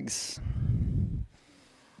your legs.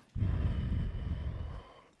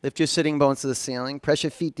 Lift your sitting bones to the ceiling. Press your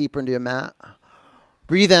feet deeper into your mat.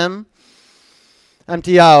 Breathe in.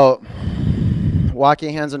 Empty out. Walk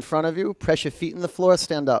your hands in front of you. Press your feet in the floor.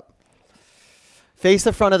 Stand up. Face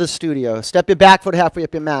the front of the studio. Step your back foot halfway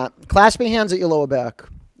up your mat. Clasp your hands at your lower back.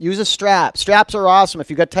 Use a strap. Straps are awesome. If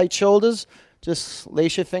you've got tight shoulders, just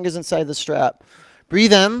lace your fingers inside the strap.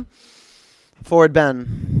 Breathe in. Forward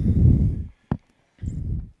bend.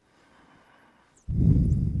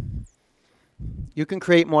 You can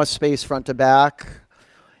create more space front to back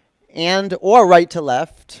and or right to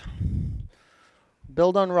left.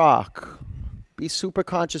 Build on rock. Be super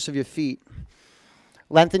conscious of your feet.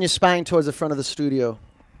 Lengthen your spine towards the front of the studio.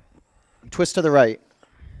 Twist to the right.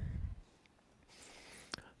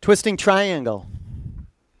 Twisting triangle.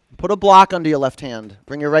 Put a block under your left hand.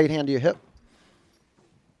 Bring your right hand to your hip.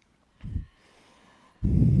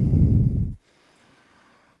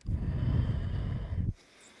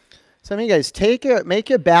 Some of you guys, make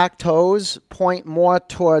your back toes point more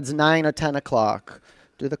towards 9 or 10 o'clock.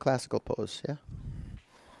 Do the classical pose, yeah?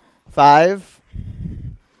 5,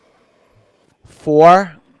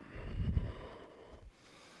 4,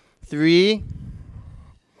 3,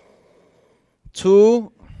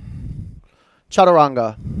 2,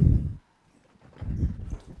 chaturanga.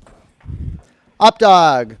 Up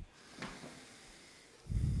dog.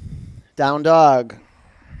 Down dog.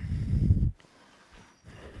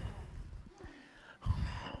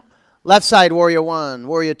 Left side, warrior one,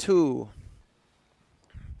 warrior two.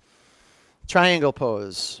 Triangle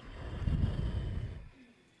pose.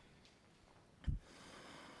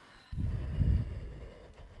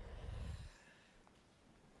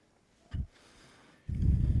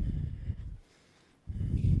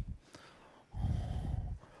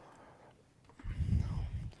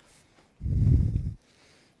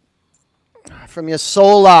 From your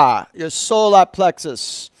solar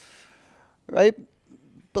plexus, right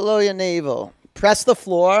below your navel. Press the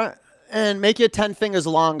floor and make your 10 fingers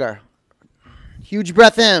longer. Huge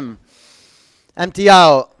breath in. Empty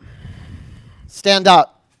out. Stand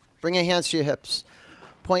up. Bring your hands to your hips.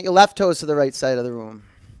 Point your left toes to the right side of the room.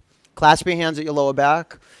 Clasp your hands at your lower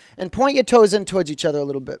back. And point your toes in towards each other a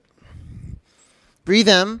little bit. Breathe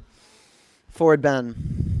in. Forward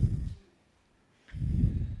bend.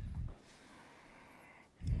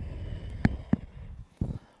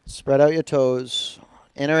 Spread out your toes.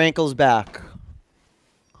 Inner ankles back.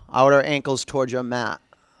 Outer ankles towards your mat.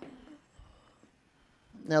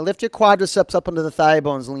 Now lift your quadriceps up under the thigh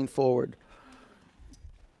bones, lean forward.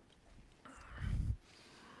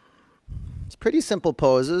 It's pretty simple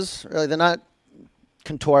poses. Really, they're not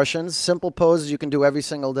contortions. Simple poses you can do every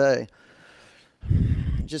single day.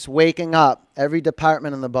 Just waking up every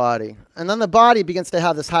department in the body. And then the body begins to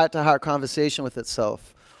have this heart-to-heart conversation with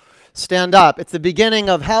itself. Stand up. It's the beginning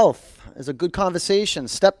of health. It's a good conversation.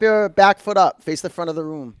 Step your back foot up. Face the front of the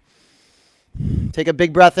room. Take a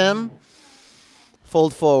big breath in.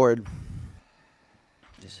 Fold forward.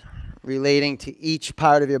 Just relating to each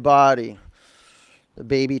part of your body. The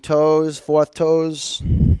baby toes, fourth toes.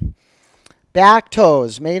 Back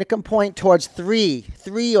toes. Make them point towards 3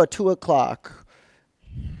 or 2 o'clock.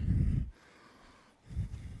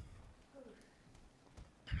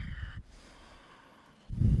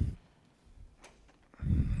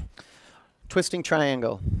 Twisting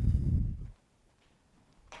triangle.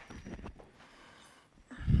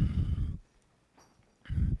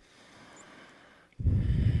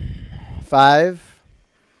 5,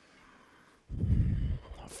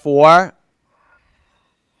 4,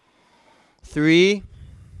 3,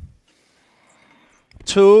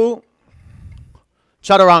 2,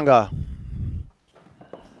 chaturanga.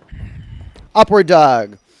 Upward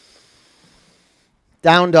dog.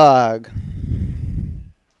 Down dog.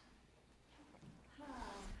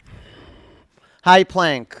 High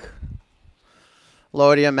plank.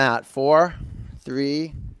 Lower to your mat. 4,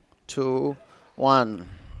 3, 2, 1.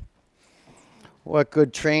 What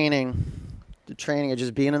good training. The training of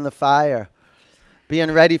just being in the fire. Being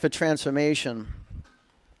ready for transformation.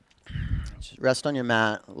 Just rest on your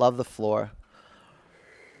mat. Love the floor.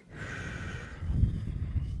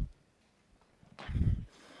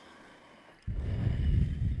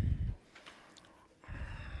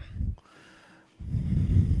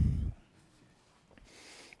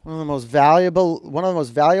 One of the most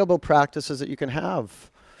valuable practices that you can have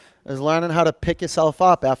is learning how to pick yourself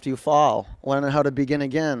up after you fall, learning how to begin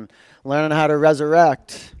again, learning how to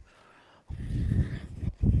resurrect.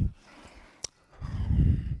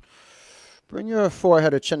 Bring your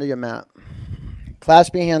forehead or chin to your mat.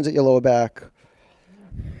 Clasp your hands at your lower back.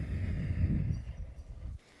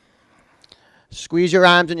 Squeeze your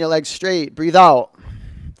arms and your legs straight. Breathe out.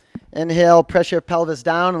 Inhale, press your pelvis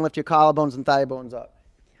down and lift your collarbones and thigh bones up.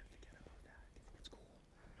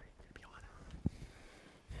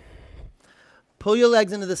 Pull your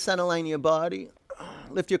legs into the center line of your body.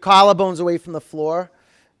 Lift your collarbones away from the floor.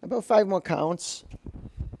 About 5 more counts.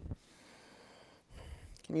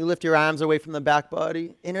 Can you lift your arms away from the back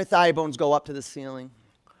body? Inner thigh bones go up to the ceiling.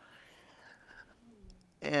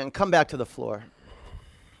 And come back to the floor.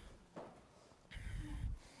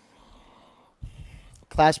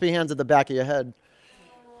 Clasp your hands at the back of your head.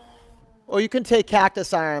 Or you can take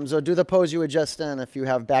cactus arms or do the pose you were just in if you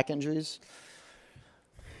have back injuries.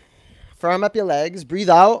 Firm up your legs.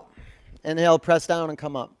 Breathe out. Inhale, press down and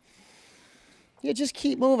come up. You just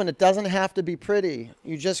keep moving. It doesn't have to be pretty.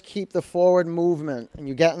 You just keep the forward movement. And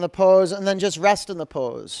you get in the pose and then just rest in the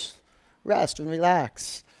pose. Rest and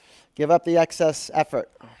relax. Give up the excess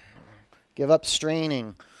effort. Give up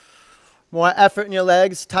straining. More effort in your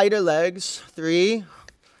legs. Tighter legs. 3,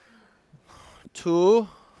 2.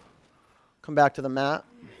 Come back to the mat.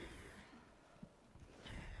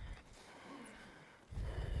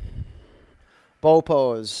 Bow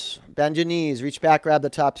pose. Bend your knees. Reach back, grab the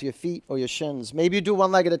tops of your feet or your shins. Maybe you do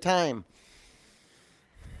one leg at a time.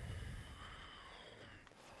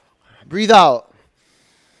 Breathe out.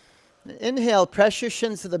 Inhale. Press your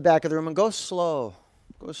shins to the back of the room and go slow.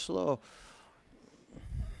 Go slow.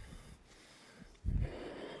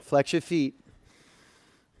 Flex your feet.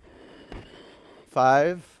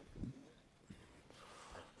 5,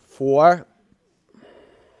 4,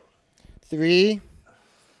 3,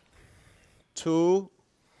 2,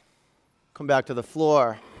 come back to the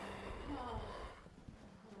floor.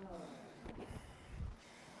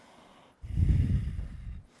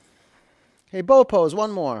 Okay, bow pose,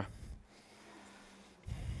 one more.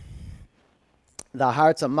 The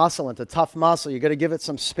heart's a muscle, it's a tough muscle. You got to give it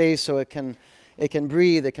some space so it can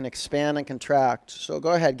breathe, it can expand and contract. So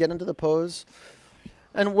go ahead, get into the pose.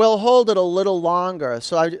 And we'll hold it a little longer.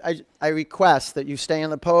 So I request that you stay in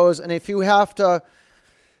the pose. And if you have to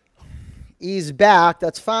ease back,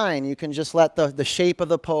 that's fine. You can just let the shape of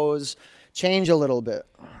the pose change a little bit.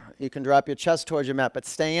 You can drop your chest towards your mat, but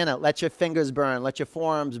stay in it. Let your fingers burn. Let your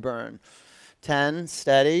forearms burn. 10,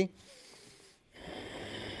 steady.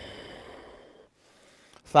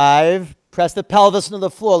 5, press the pelvis into the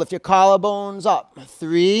floor. Lift your collarbones up.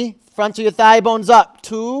 3, front of your thigh bones up.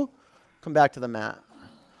 2, come back to the mat.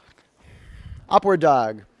 Upward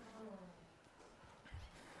dog.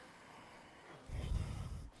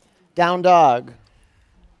 Down dog.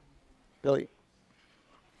 Billy.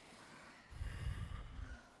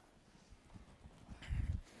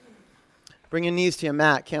 Bring your knees to your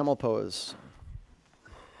mat, camel pose.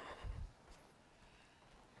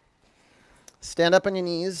 Stand up on your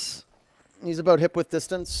knees. Knees about hip width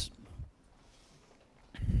distance.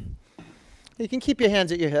 You can keep your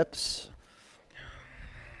hands at your hips.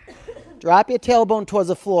 Drop your tailbone towards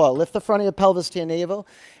the floor. Lift the front of your pelvis to your navel.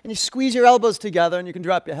 And you squeeze your elbows together and you can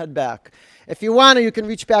drop your head back. If you want to, you can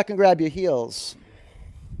reach back and grab your heels.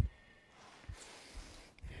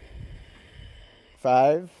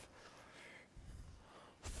 5,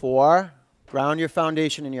 4, ground your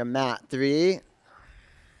foundation in your mat. 3,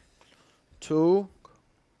 2,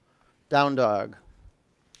 down dog.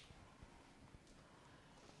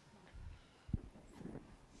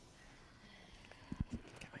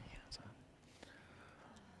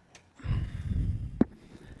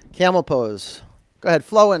 Camel pose. Go ahead,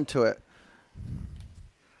 flow into it.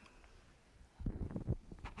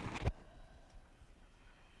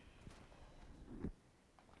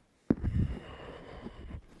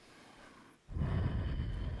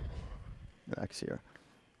 Relax here.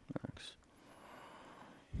 Relax.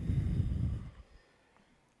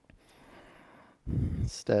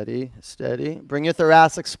 Steady, steady. Bring your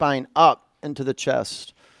thoracic spine up into the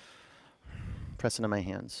chest. Press into my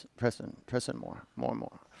hands. Press in more, more,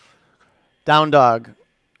 more. Down dog.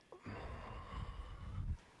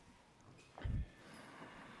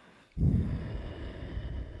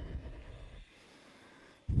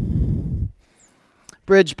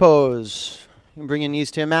 Bridge pose. You can bring your knees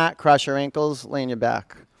to your mat, cross your ankles, lay on your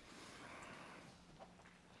back.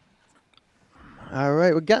 All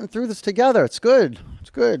right, we're getting through this together. It's good. It's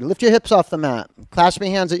good. Lift your hips off the mat. Clasp your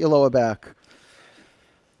hands at your lower back.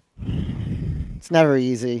 It's never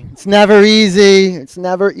easy. It's never easy. It's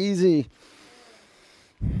never easy.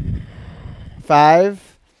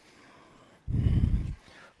 5,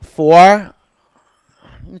 4.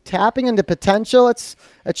 Tapping into potential. It's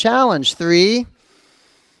a challenge. 3,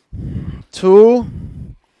 2.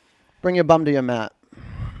 Bring your bum to your mat.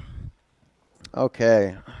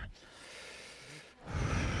 Okay.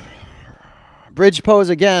 Bridge pose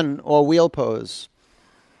again, or wheel pose.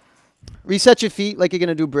 Reset your feet like you're going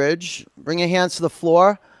to do bridge. Bring your hands to the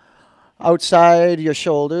floor, outside your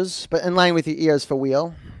shoulders, but in line with your ears for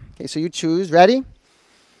wheel. Okay, so you choose. Ready?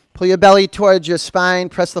 Pull your belly towards your spine,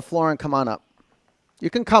 press the floor, and come on up. You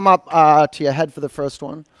can come up to your head for the first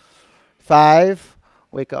one. 5.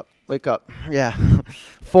 Wake up. Wake up. Yeah.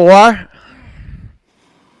 4.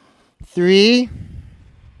 3.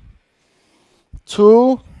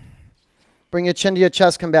 2. Bring your chin to your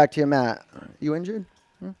chest, come back to your mat. You injured?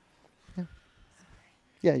 Yeah.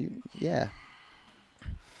 Yeah. Yeah.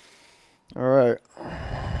 All right.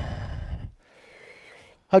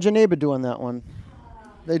 How'd your neighbor do on that one?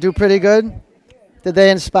 They do pretty good? Did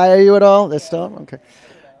they inspire you at all? They're still? Okay.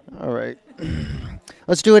 All right.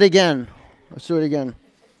 Let's do it again. Let's do it again.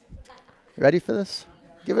 You ready for this?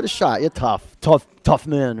 Give it a shot. You're tough. Tough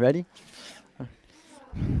man. Ready?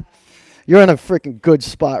 You're in a freaking good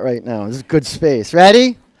spot right now. This is good space.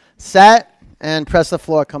 Ready? Set. And press the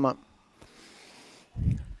floor. Come up.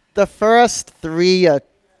 The first 3,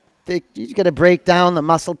 you got to break down the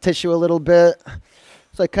muscle tissue a little bit.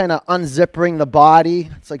 It's like kind of unzipping the body.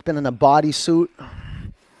 It's like being in a bodysuit.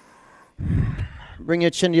 Bring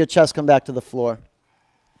your chin to your chest. Come back to the floor.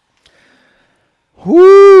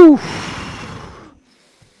 Whoo!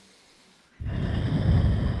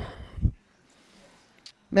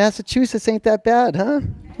 Massachusetts ain't that bad, huh?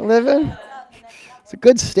 To live in? It's a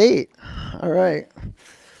good state. All right.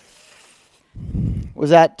 Was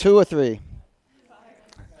that 2 or 3?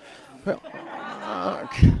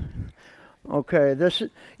 Okay. This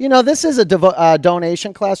is a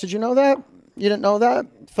donation class. Did you know that? You didn't know that?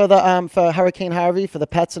 For Hurricane Harvey, for the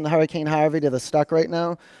pets in the Hurricane Harvey that are stuck right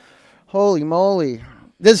now. Holy moly.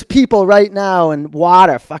 There's people right now in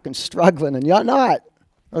water fucking struggling, and you're not.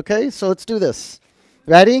 Okay, so let's do this.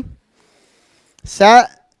 Ready?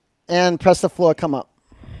 Set. And press the floor. Come up.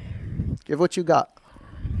 Give what you got.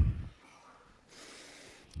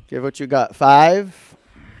 Give what you got. 5,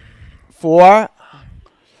 4,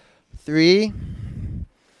 3,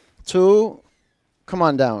 2. Come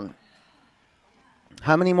on down.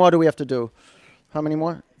 How many more do we have to do? How many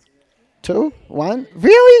more? 2? 1?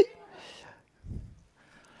 Really?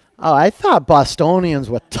 Oh, I thought Bostonians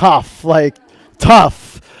were tough. Like,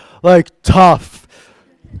 tough. Like, tough.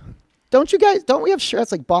 Don't we have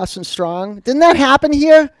shirts like Boston Strong? Didn't that happen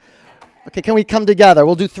here? Okay, can we come together?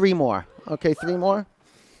 We'll do 3 more. Okay, 3 more.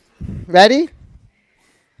 Ready?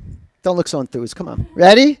 Don't look so enthused. Come on.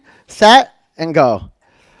 Ready, set, and go.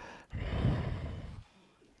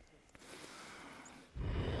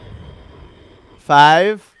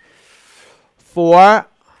 Five, 4,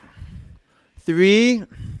 3,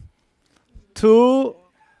 2.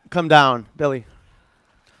 Come down, Billy.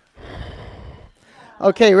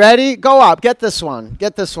 Okay, ready? Go up. Get this one.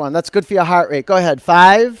 Get this one. That's good for your heart rate. Go ahead.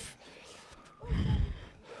 5,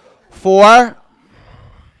 4,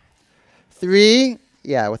 3.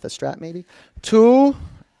 Yeah, with a strap maybe. 2,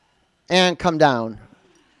 and come down.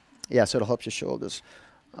 Yeah, so it'll help your shoulders.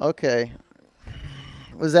 Okay.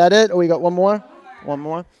 Was that it? Oh, we got one more? One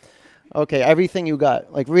more? Okay, everything you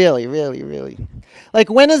got. Like, really, really, really. Like,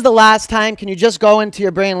 when is the last time, can you just go into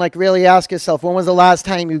your brain, like, really ask yourself, when was the last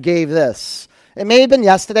time you gave this? It may have been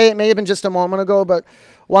yesterday, it may have been just a moment ago, but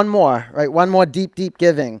one more, right? One more deep, deep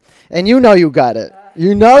giving. And you know you got it.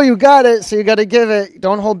 You know you got it, so you got to give it.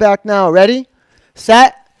 Don't hold back now. Ready?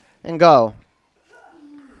 Set, and go.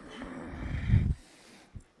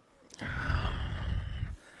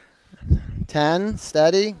 Ten,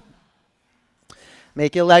 steady.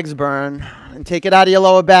 Make your legs burn and take it out of your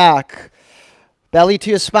lower back. Belly to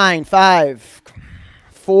your spine. 5,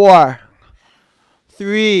 4,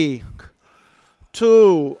 3,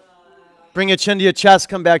 2. Bring your chin to your chest.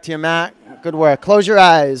 Come back to your mat. Good work. Close your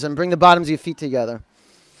eyes and bring the bottoms of your feet together.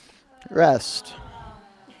 Rest.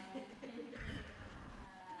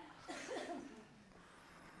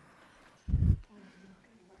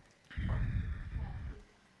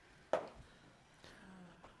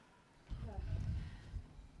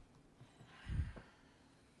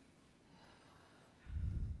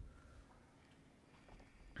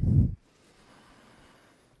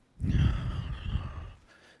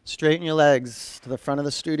 Straighten your legs to the front of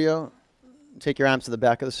the studio. Take your arms to the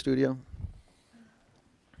back of the studio.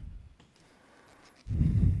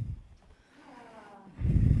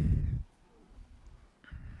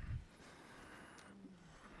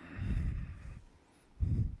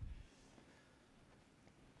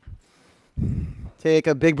 Take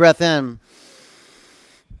a big breath in.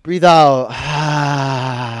 Breathe out.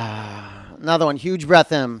 Another one. Huge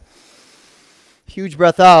breath in. Huge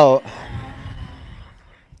breath out.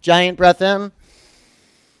 Giant breath in.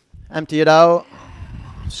 Empty it out.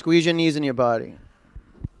 Squeeze your knees in your body.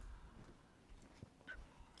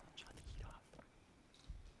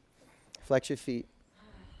 Flex your feet.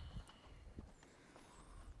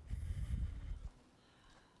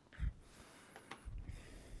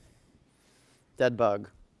 Dead bug.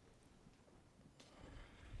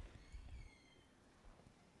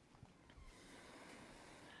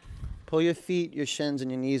 Pull your feet, your shins, and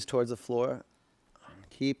your knees towards the floor.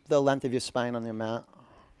 Keep the length of your spine on your mat.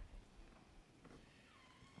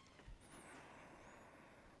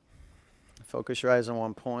 Focus your eyes on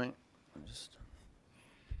one point.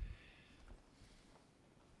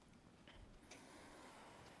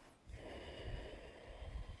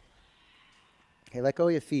 Okay, let go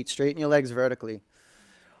of your feet. Straighten your legs vertically.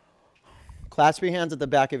 Clasp your hands at the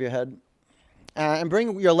back of your head. And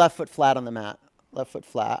bring your left foot flat on the mat. Left foot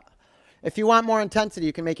flat. If you want more intensity,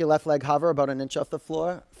 you can make your left leg hover about an inch off the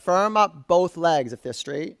floor. Firm up both legs if they're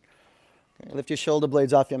straight. Okay, lift your shoulder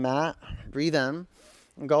blades off your mat. Breathe in.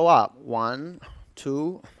 And go up. 1,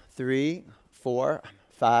 2, 3, 4,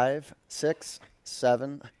 5, 6,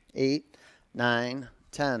 7, 8, 9,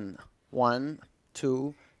 10. 1,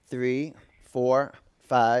 2, 3, 4,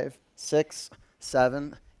 5, 6,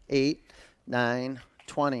 7, 8, 9,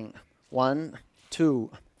 20. 1,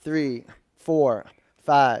 2, 3, 4,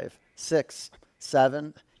 5, 6,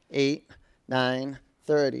 7, 8, 9,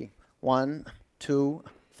 30. 1, 2,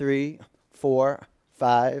 3, 4,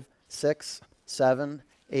 5, 6, 7,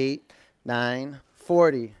 8, 9,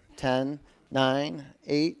 40. 10, 9,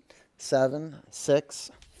 8, 7,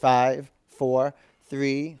 6, 5, 4,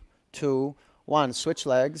 3, 2, 1. Switch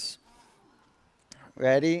legs.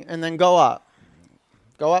 Ready? And then go up.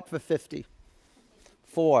 Go up for 50.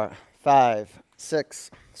 4, 5,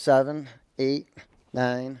 6, 7, 8,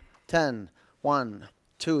 9, 10. 1,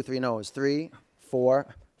 2, 3 nose. 3,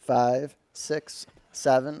 4, 5, 6,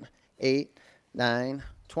 7, 8, 9,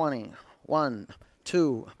 20. 1,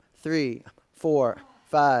 2, 3, 4,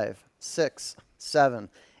 5, 6, 7,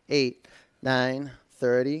 8, 9,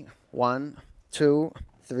 30. 1, 2,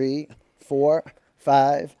 3, 4,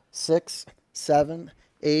 5, 6, 7,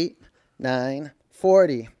 8, 9,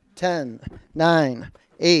 40. 10, 9,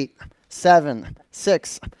 8, 7,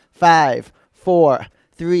 6, 5, 4,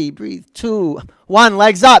 3, breathe, 2, 1.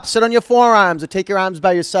 Legs up. Sit on your forearms or take your arms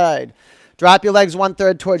by your side. Drop your legs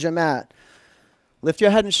 1/3 towards your mat. Lift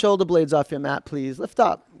your head and shoulder blades off your mat, please. Lift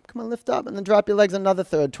up. Come on, lift up. And then drop your legs another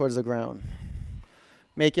third towards the ground.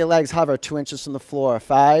 Make your legs hover 2 inches from the floor.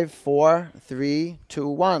 5, 4, 3, 2,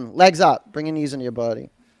 1. Legs up. Bring your knees into your body.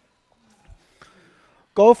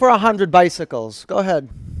 Go for 100 bicycles. Go ahead.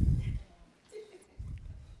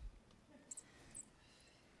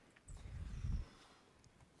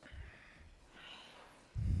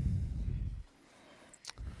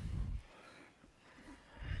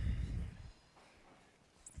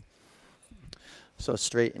 So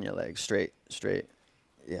straighten your legs. Straight, straight.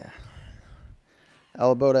 Yeah.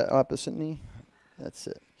 Elbow to opposite knee. That's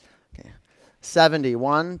it. Okay. 70.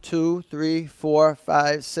 1, 2, 3, 4,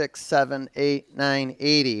 5, 6, 7, 8, 9,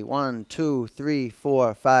 80. 1, 2, 3,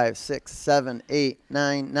 4, 5, 6, 7, 8,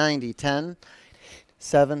 9, 90. 10.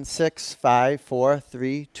 7, 6, 5, 4,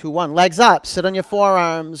 3, 2, 1. Legs up. Sit on your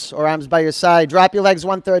forearms or arms by your side. Drop your legs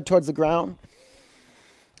 1/3 towards the ground.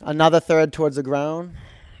 Another third towards the ground.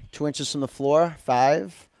 2 inches from the floor.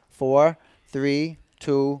 5, 4, 3,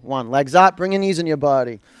 2, 1. Legs up. Bring your knees in your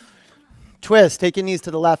body. Twist. Take your knees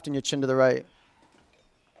to the left and your chin to the right.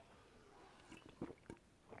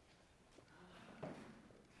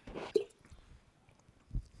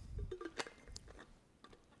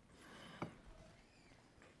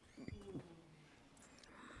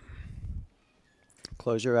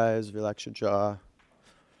 Close your eyes. Relax your jaw.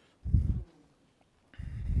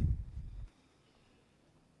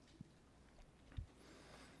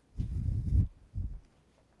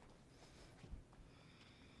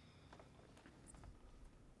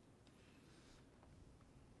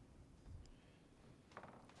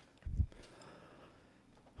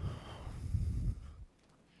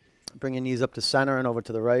 Bring your knees up to center and over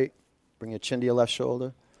to the right. Bring your chin to your left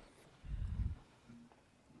shoulder.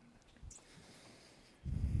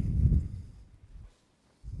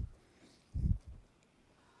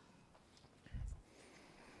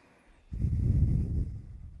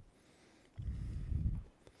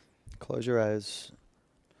 Close your eyes.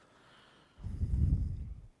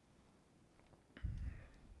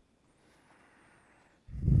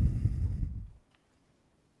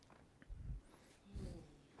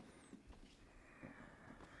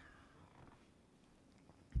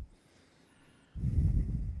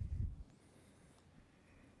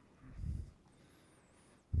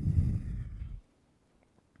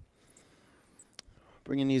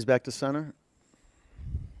 Bring your knees back to center.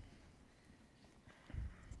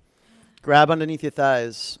 Grab underneath your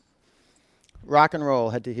thighs. Rock and roll,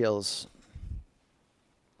 head to heels.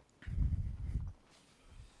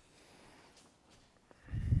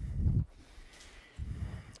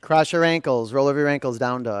 Cross your ankles. Roll over your ankles,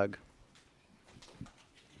 down dog.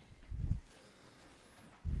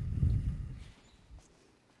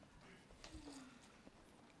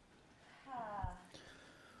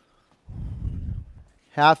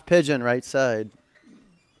 Half pigeon, right side.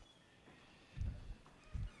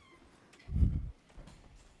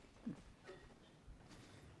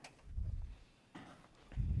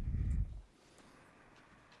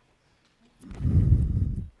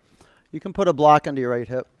 You can put a block under your right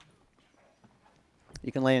hip.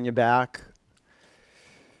 You can lay on your back.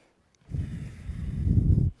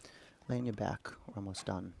 Lay on your back. We're almost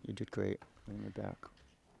done. You did great. Lay on your back.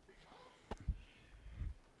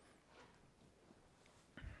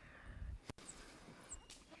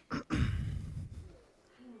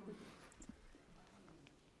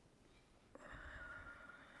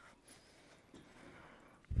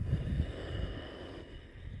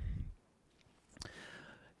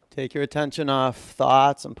 Take your attention off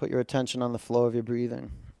thoughts and put your attention on the flow of your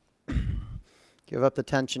breathing. Give up the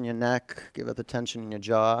tension in your neck. Give up the tension in your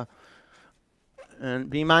jaw. And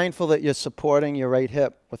be mindful that you're supporting your right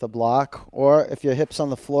hip with a block. Or if your hip's on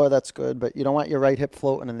the floor, that's good. But you don't want your right hip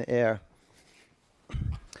floating in the air.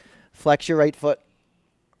 Flex your right foot.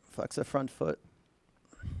 Flex the front foot.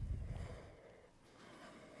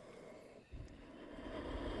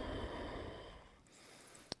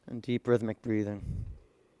 And deep rhythmic breathing.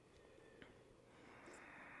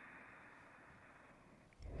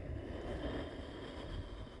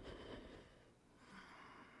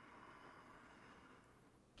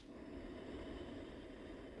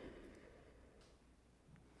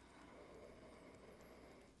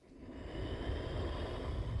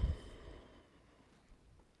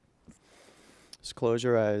 Just close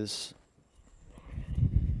your eyes.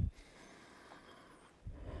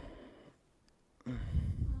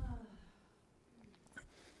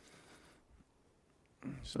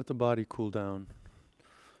 Just let the body cool down.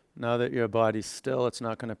 Now that your body's still, it's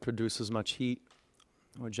not going to produce as much heat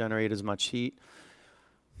or generate as much heat.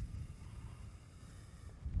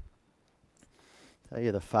 Tell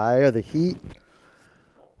you the fire, the heat.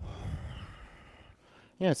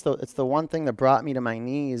 Yeah, it's the one thing that brought me to my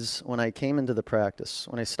knees when I came into the practice,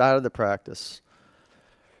 when I started the practice.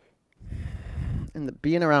 And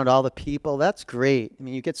being around all the people, that's great. I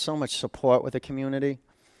mean, you get so much support with the community,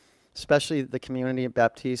 especially the community at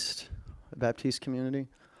Baptiste, the Baptiste community.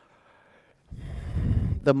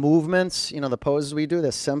 The movements, the poses we do,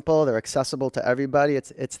 they're simple, they're accessible to everybody.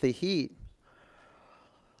 It's the heat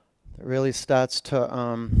that really starts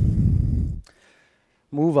to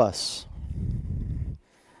move us.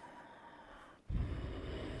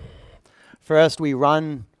 First, we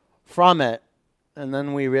run from it, and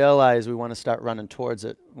then we realize we want to start running towards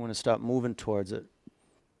it. We want to start moving towards it.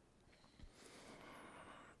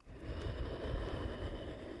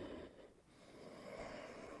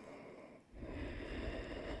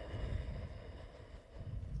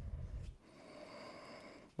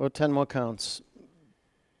 Well, 10 more counts.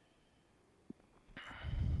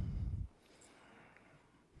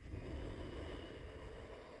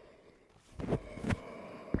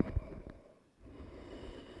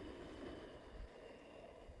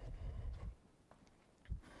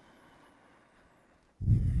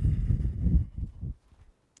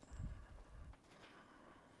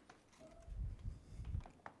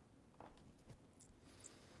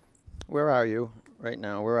 Where are you right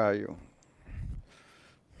now? Where are you?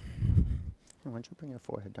 Why don't you bring your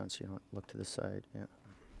forehead down so you don't look to the side? Yeah.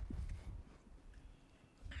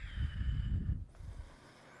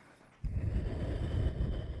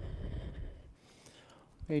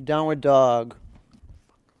 Hey, downward dog.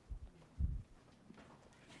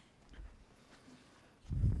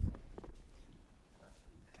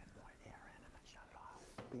 Get more air in and then shut it off.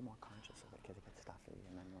 Be more conscious of it because it gets stuffy,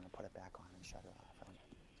 and then you want to put it back on and shut it off.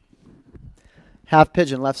 Half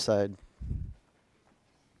pigeon, left side.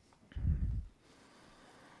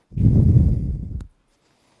 You're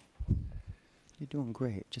doing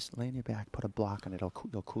great. Just lay on your back, put a block on it.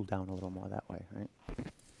 You'll cool down a little more that way, right?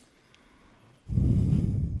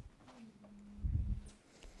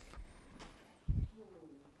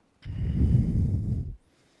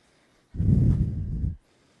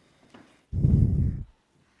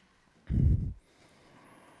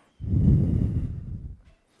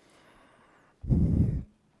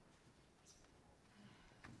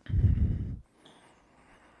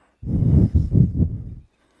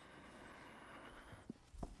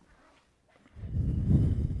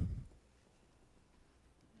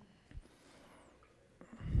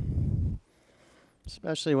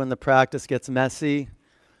 Especially when the practice gets messy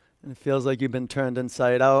and it feels like you've been turned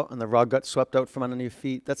inside out and the rug got swept out from under your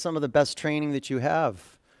feet. That's some of the best training that you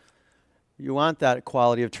have. You want that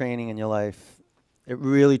quality of training in your life. It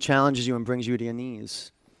really challenges you and brings you to your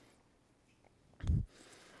knees.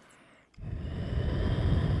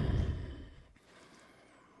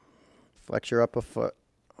 Flex your upper foot.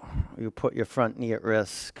 You put your front knee at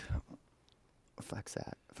risk. Flex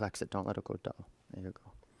that. Flex it. Don't let it go dull. There you go.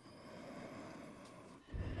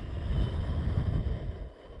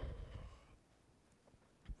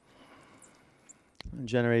 And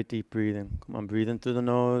generate deep breathing. Come on, breathe in through the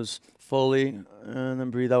nose fully, and then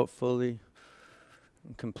breathe out fully.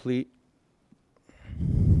 And complete.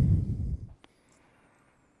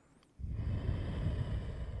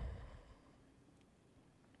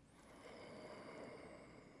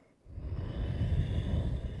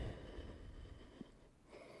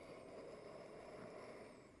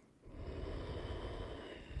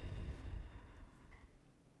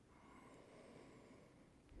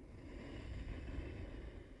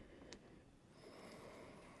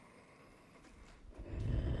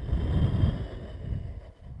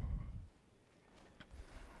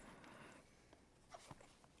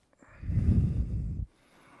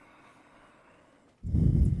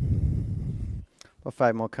 About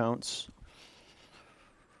 5 more counts.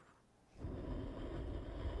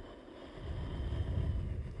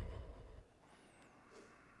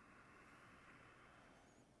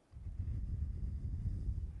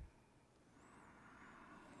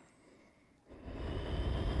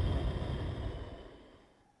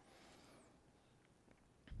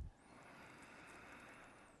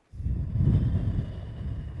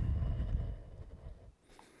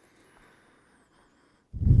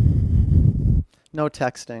 No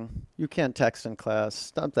texting. You can't text in class.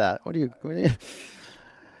 Stop that. What do you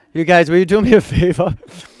You guys, will you do me a favor?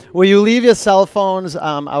 Will you leave your cell phones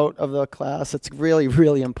out of the class? It's really,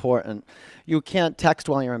 really important. You can't text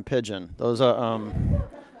while you're in Pigeon. Those are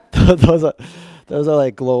those are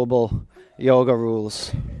like global yoga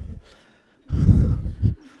rules.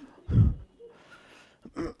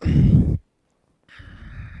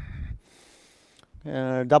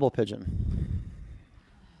 Double Pigeon.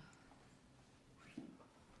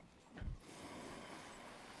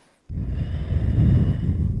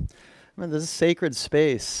 I mean, this is sacred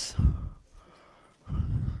space.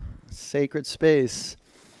 Sacred space.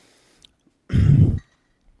 You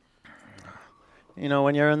know,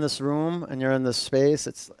 when you're in this room and you're in this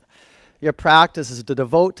space, your practice is to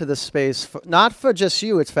devote to this space, not for just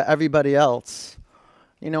you, it's for everybody else.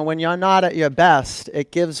 You know, when you're not at your best,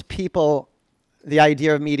 it gives people the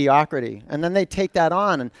idea of mediocrity. And then they take that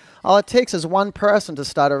on, and all it takes is one person to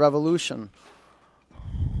start a revolution.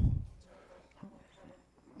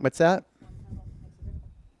 What's that?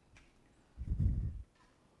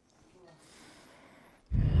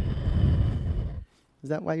 Is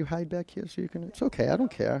that why you hide back here? So you can, it's okay, I don't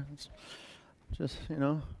care. It's just, you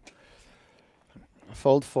know,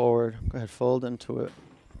 fold forward. Go ahead, fold into it.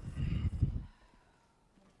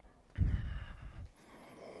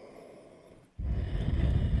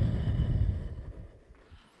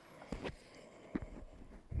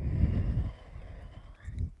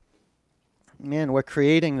 Man, we're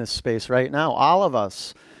creating this space right now, all of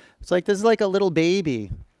us. It's like, this is like a little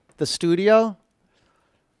baby. The studio,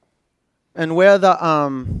 and we're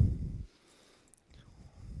the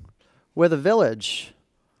village,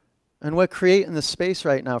 and we're creating the space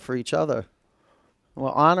right now for each other. And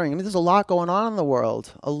we're honoring. I mean, there's a lot going on in the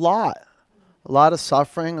world, a lot of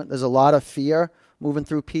suffering. There's a lot of fear moving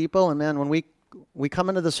through people, and man, when we come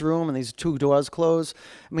into this room and these two doors close,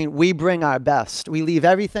 I mean, we bring our best. We leave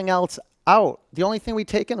everything else out. The only thing we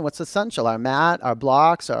take in, what's essential, our mat, our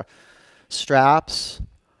blocks, our straps.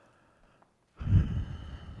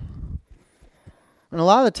 And a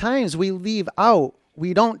lot of the times we leave out,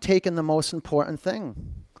 we don't take in the most important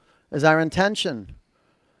thing, is our intention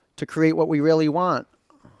to create what we really want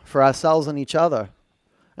for ourselves and each other.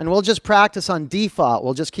 And we'll just practice on default.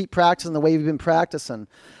 We'll just keep practicing the way we've been practicing,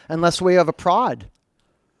 unless we have a prod.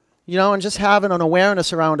 You know, and just having an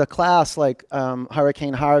awareness around a class like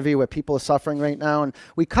Hurricane Harvey, where people are suffering right now, and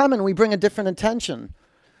we come and we bring a different intention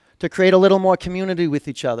to create a little more community with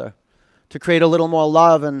each other, to create a little more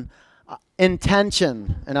love and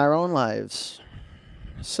intention in our own lives.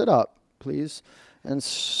 Sit up, please, and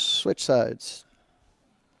switch sides.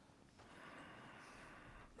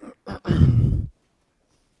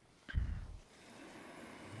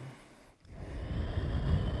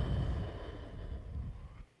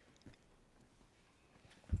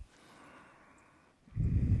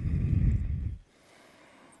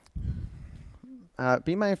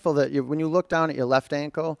 Be mindful that when you look down at your left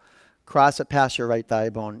ankle, cross it past your right thigh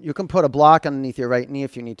bone. You can put a block underneath your right knee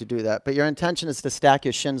if you need to do that, but your intention is to stack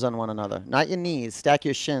your shins on one another, not your knees. Stack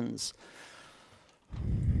your shins.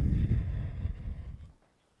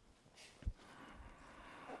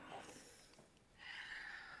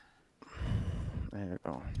 There you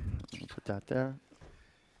go. Put that there.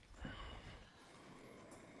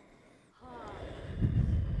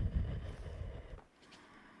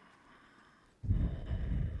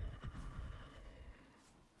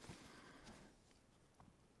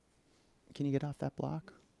 Can you get off that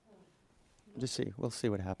block? Just see. We'll see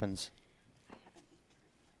what happens.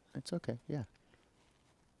 It's okay. Yeah.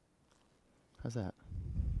 How's that?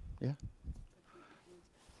 Yeah?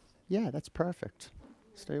 Yeah, that's perfect.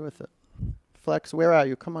 Stay with it. Flex. Where are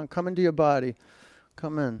you? Come on. Come into your body.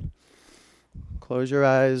 Come in. Close your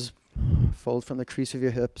eyes. Fold from the crease of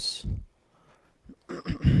your hips.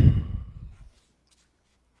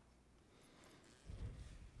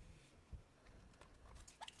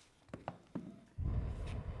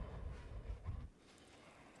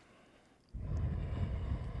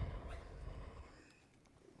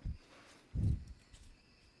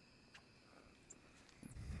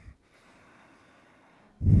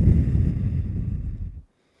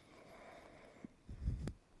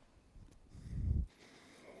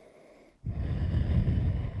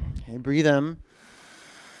 Okay, breathe in.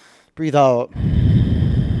 Breathe out.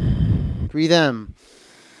 Breathe in.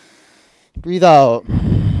 Breathe out.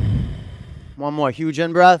 One more huge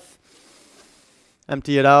in-breath.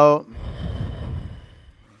 Empty it out.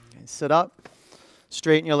 Okay, sit up.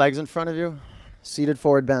 Straighten your legs in front of you. Seated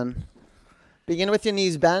forward bend. Begin with your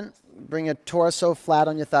knees bent. Bring your torso flat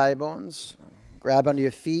on your thigh bones. Grab under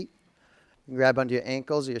your feet. Grab under your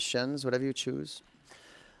ankles or your shins, whatever you choose.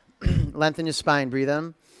 Lengthen your spine. Breathe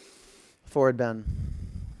in. Forward bend.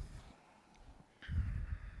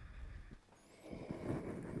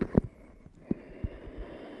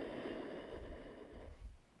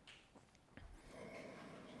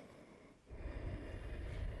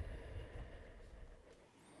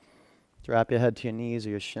 Drop your head to your knees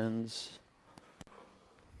or your shins.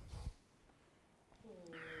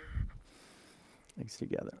 Legs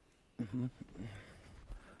together.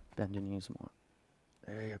 Bend your knees more.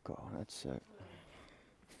 There you go. That's it.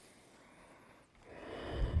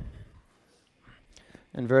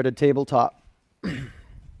 Inverted tabletop.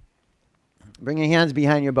 Bring your hands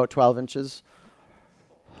behind you about 12 inches.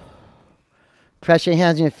 Press your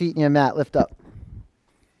hands on your feet and your mat. Lift up.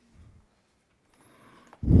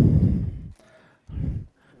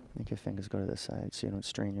 Make your fingers go to the side so you don't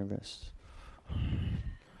strain your wrists.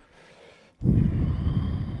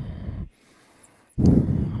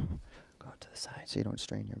 Go to the side so you don't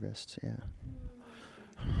strain your wrists. Yeah.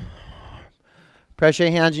 Press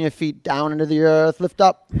your hands and your feet down into the earth. Lift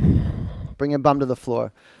up. Bring your bum to the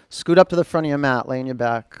floor. Scoot up to the front of your mat. Lay on your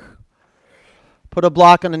back. Put a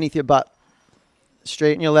block underneath your butt.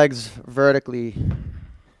 Straighten your legs vertically.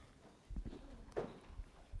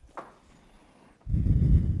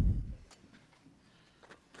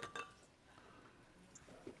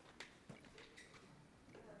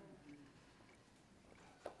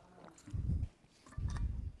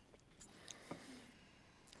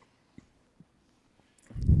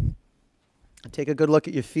 Take a good look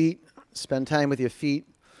at your feet. Spend time with your feet.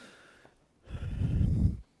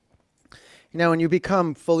 You know, when you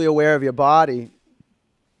become fully aware of your body,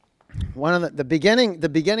 one of the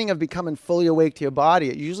beginning of becoming fully awake to your body,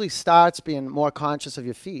 it usually starts being more conscious of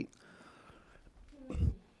your feet.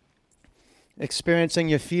 Experiencing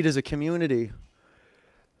your feet as a community,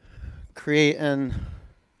 creating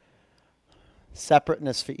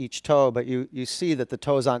separateness for each toe, but you see that the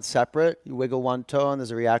toes aren't separate. You wiggle one toe and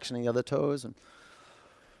there's a reaction in the other toes, and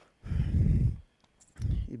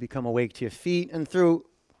you become awake to your feet, and through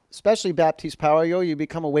especially Baptiste Power Yoga, you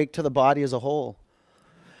become awake to the body as a whole.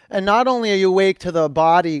 And not only are you awake to the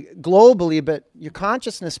body globally, but your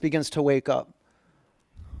consciousness begins to wake up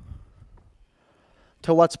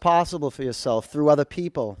to what's possible for yourself through other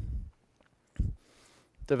people.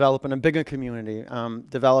 Developing a bigger community,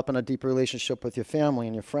 developing a deeper relationship with your family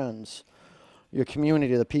and your friends, your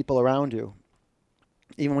community, the people around you.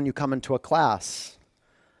 Even when you come into a class,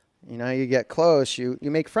 you know, you get close, you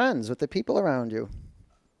make friends with the people around you.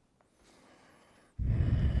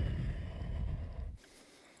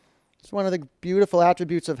 It's one of the beautiful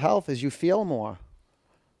attributes of health is you feel more.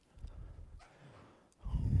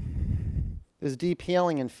 There's deep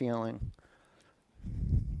healing in feeling.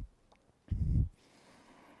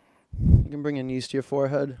 You can bring your knees to your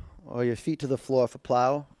forehead or your feet to the floor for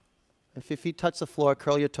plow. If your feet touch the floor,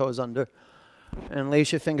 curl your toes under and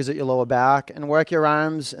lace your fingers at your lower back and work your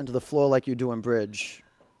arms into the floor like you do in bridge.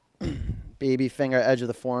 Baby finger, edge of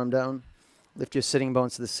the forearm down. Lift your sitting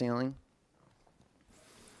bones to the ceiling.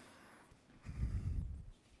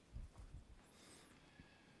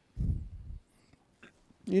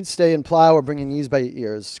 You'd stay in plow or bring your knees by your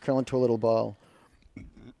ears, curl into a little ball.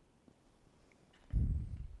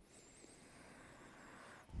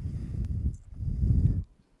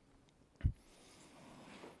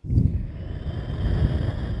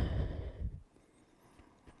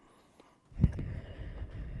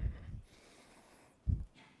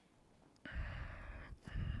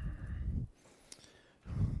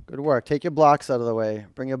 Good work. Take your blocks out of the way.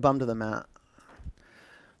 Bring your bum to the mat.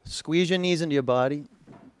 Squeeze your knees into your body.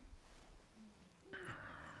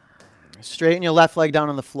 Straighten your left leg down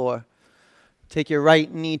on the floor. Take your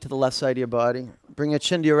right knee to the left side of your body. Bring your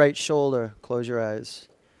chin to your right shoulder. Close your eyes.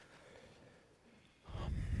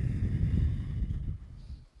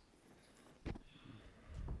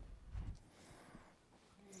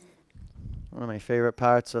 One of my favorite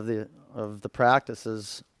parts of the practice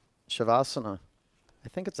is Shavasana. I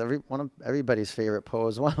think it's one of everybody's favorite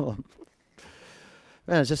pose. One of them.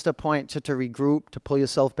 Man, it's just a point to regroup, to pull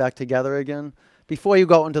yourself back together again. Before you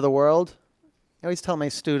go out into the world, I always tell my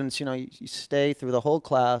students, you know, you stay through the whole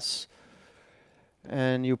class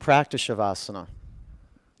and you practice Shavasana.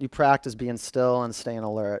 You practice being still and staying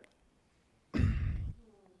alert.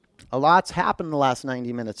 A lot's happened in the last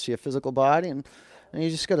 90 minutes to your physical body, and you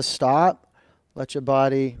just got to stop, let your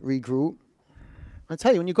body regroup. I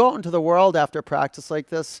tell you, when you go out into the world after a practice like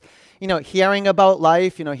this, you know, hearing about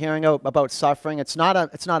life, you know, hearing about suffering, it's not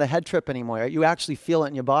a head trip anymore. You actually feel it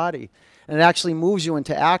in your body, and it actually moves you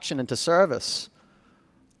into action, into service.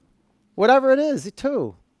 Whatever it is,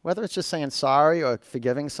 too. Whether it's just saying sorry or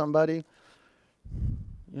forgiving somebody,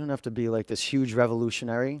 you don't have to be like this huge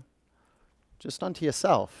revolutionary. Just unto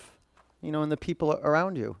yourself, you know, and the people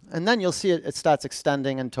around you. And then you'll see it starts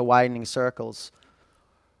extending into widening circles.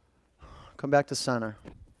 Come back to center.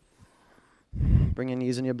 Bring your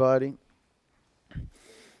knees in your body.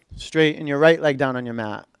 Straighten your right leg down on your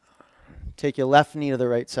mat. Take your left knee to the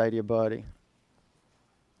right side of your body.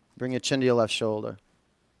 Bring your chin to your left shoulder.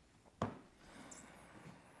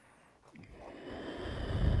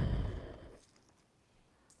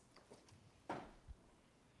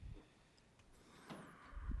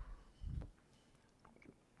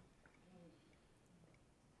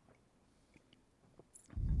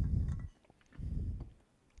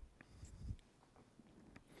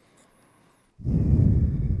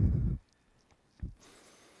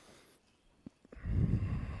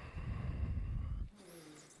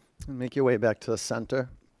 And make your way back to the center.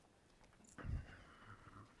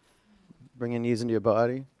 Bring your knees into your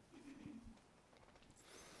body.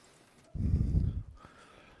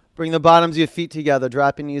 Bring the bottoms of your feet together.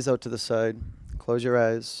 Drop your knees out to the side. Close your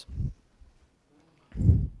eyes.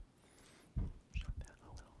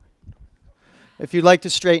 If you'd like to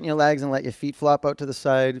straighten your legs and let your feet flop out to the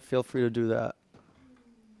side, feel free to do that.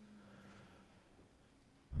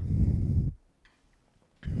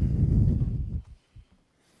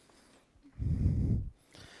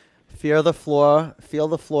 Feel the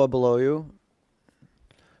floor below you.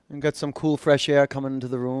 And get some cool, fresh air coming into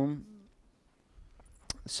the room.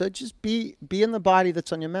 So just be in the body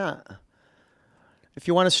that's on your mat. If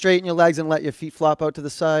you want to straighten your legs and let your feet flop out to the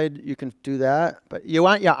side, you can do that. But you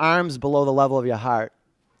want your arms below the level of your heart.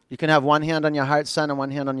 You can have one hand on your heart center, one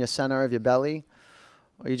hand on your center of your belly.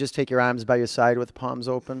 Or you just take your arms by your side with the palms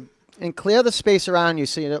open. And clear the space around you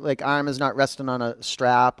so that like arm is not resting on a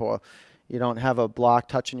strap or you don't have a block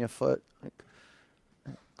touching your foot.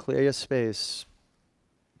 Clear your space.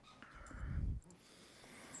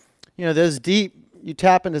 You know, you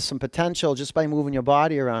tap into some potential just by moving your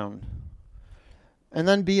body around. And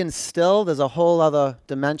then being still, there's a whole other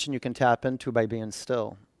dimension you can tap into by being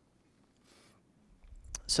still.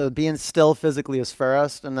 So being still physically is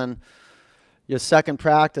first, and then your second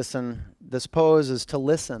practice in this pose is to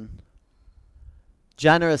listen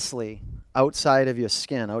generously outside of your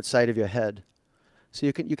skin, outside of your head. So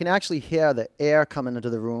you can actually hear the air coming into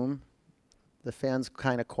the room. The fan's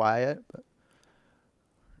kind of quiet, but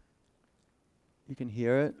you can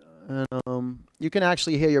hear it. And, you can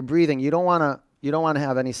actually hear your breathing. You don't want to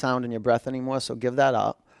have any sound in your breath anymore, so give that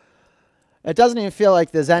up. It doesn't even feel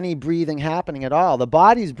like there's any breathing happening at all. The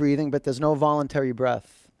body's breathing, but there's no voluntary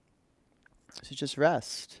breath. So just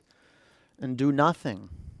rest and do nothing.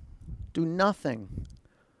 Do nothing.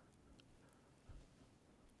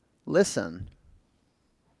 Listen.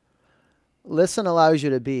 Listen allows you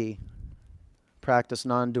to be. Practice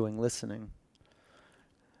non-doing, listening.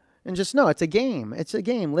 And just know, it's a game. It's a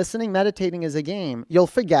game. Listening, meditating is a game. You'll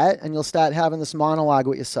forget, and you'll start having this monologue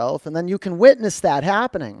with yourself, and then you can witness that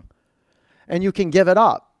happening. And you can give it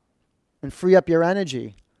up and free up your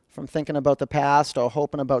energy from thinking about the past or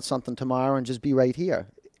hoping about something tomorrow and just be right here.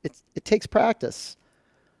 It takes practice.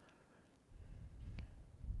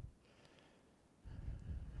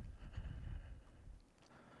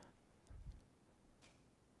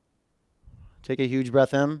 Take a huge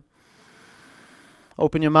breath in.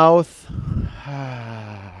 Open your mouth.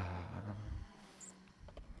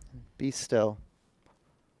 Be still.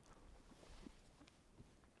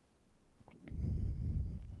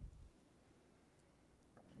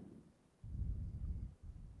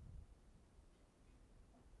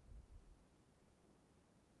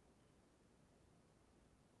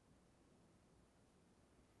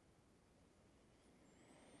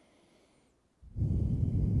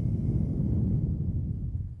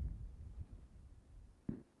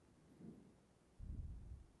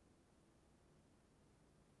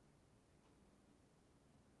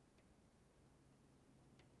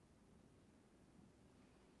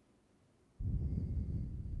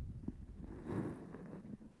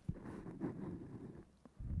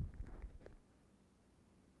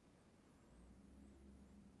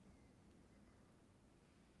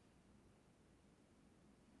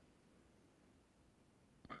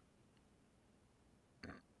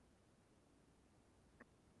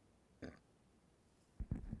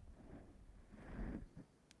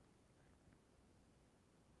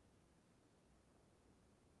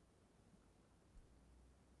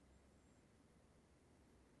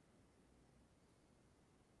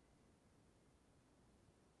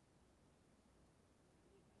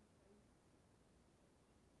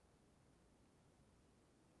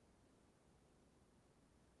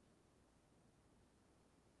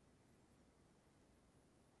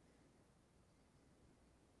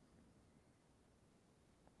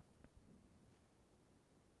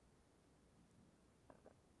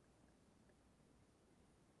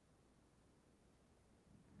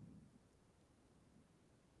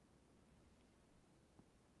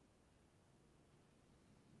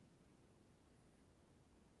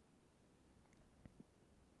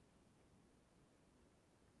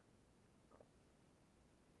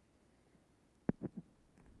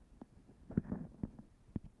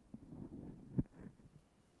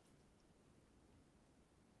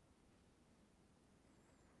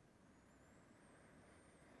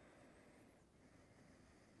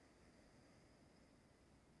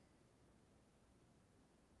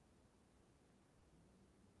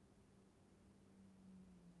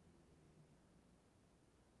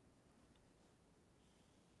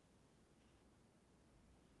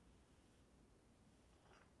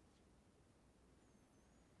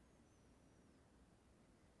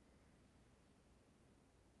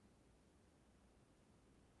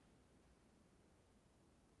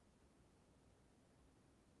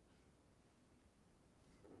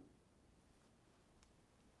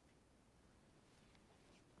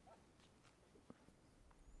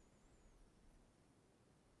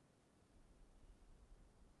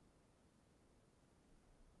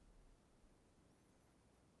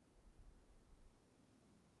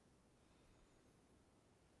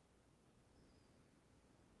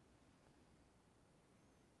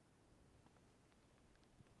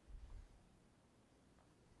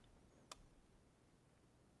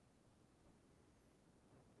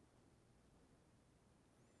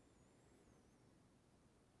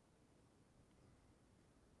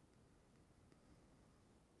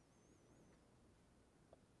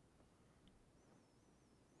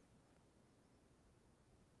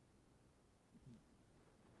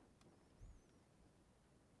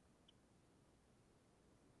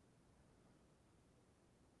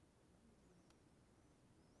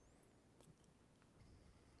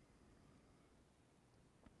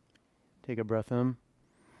 Take a breath in.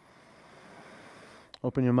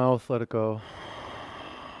 Open your mouth, let it go.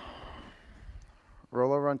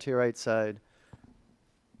 Roll over onto your right side.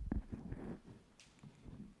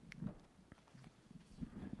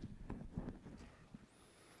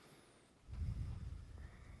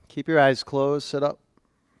 Keep your eyes closed, sit up.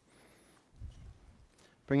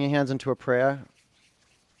 Bring your hands into a prayer.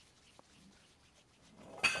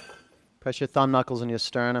 Press your thumb knuckles on your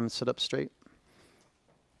sternum and sit up straight.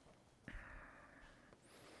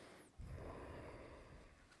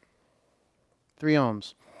 Three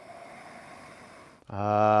ohms.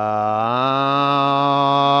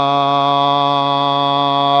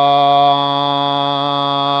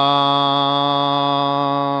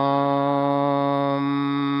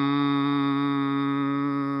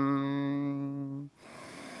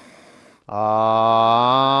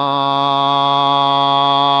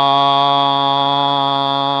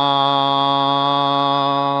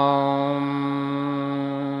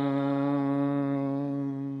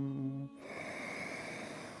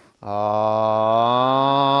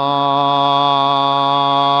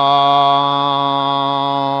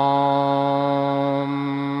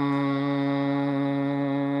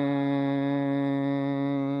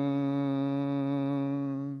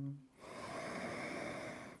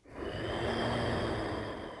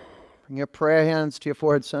 Bring your prayer hands to your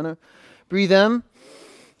forehead center. Breathe in.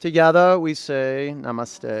 Together we say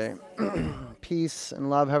namaste. Peace and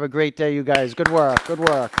love. Have a great day, you guys. Good work. Good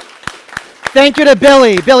work. Thank you to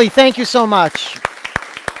Billy. Billy, thank you so much.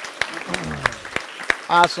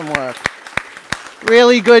 Awesome work.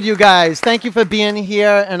 Really good, you guys. Thank you for being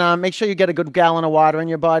here. And make sure you get a good gallon of water in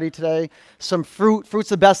your body today. Some fruit. Fruit's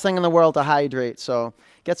the best thing in the world to hydrate. So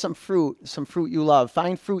get some fruit you love.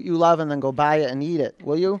 Find fruit you love and then go buy it and eat it,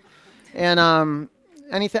 will you? And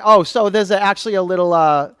anything. Oh, so there's actually a little,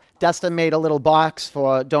 Desta made a little box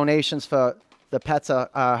for donations for the pets of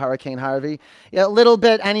Hurricane Harvey. Yeah, a little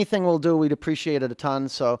bit, anything will do. We'd appreciate it a ton.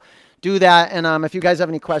 So do that. And if you guys have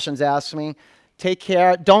any questions, ask me. Take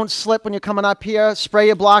care. Don't slip when you're coming up here. Spray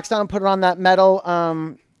your blocks down. Put it on that metal,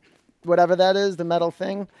 whatever that is, the metal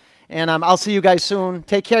thing. And I'll see you guys soon.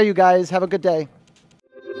 Take care, you guys. Have a good day.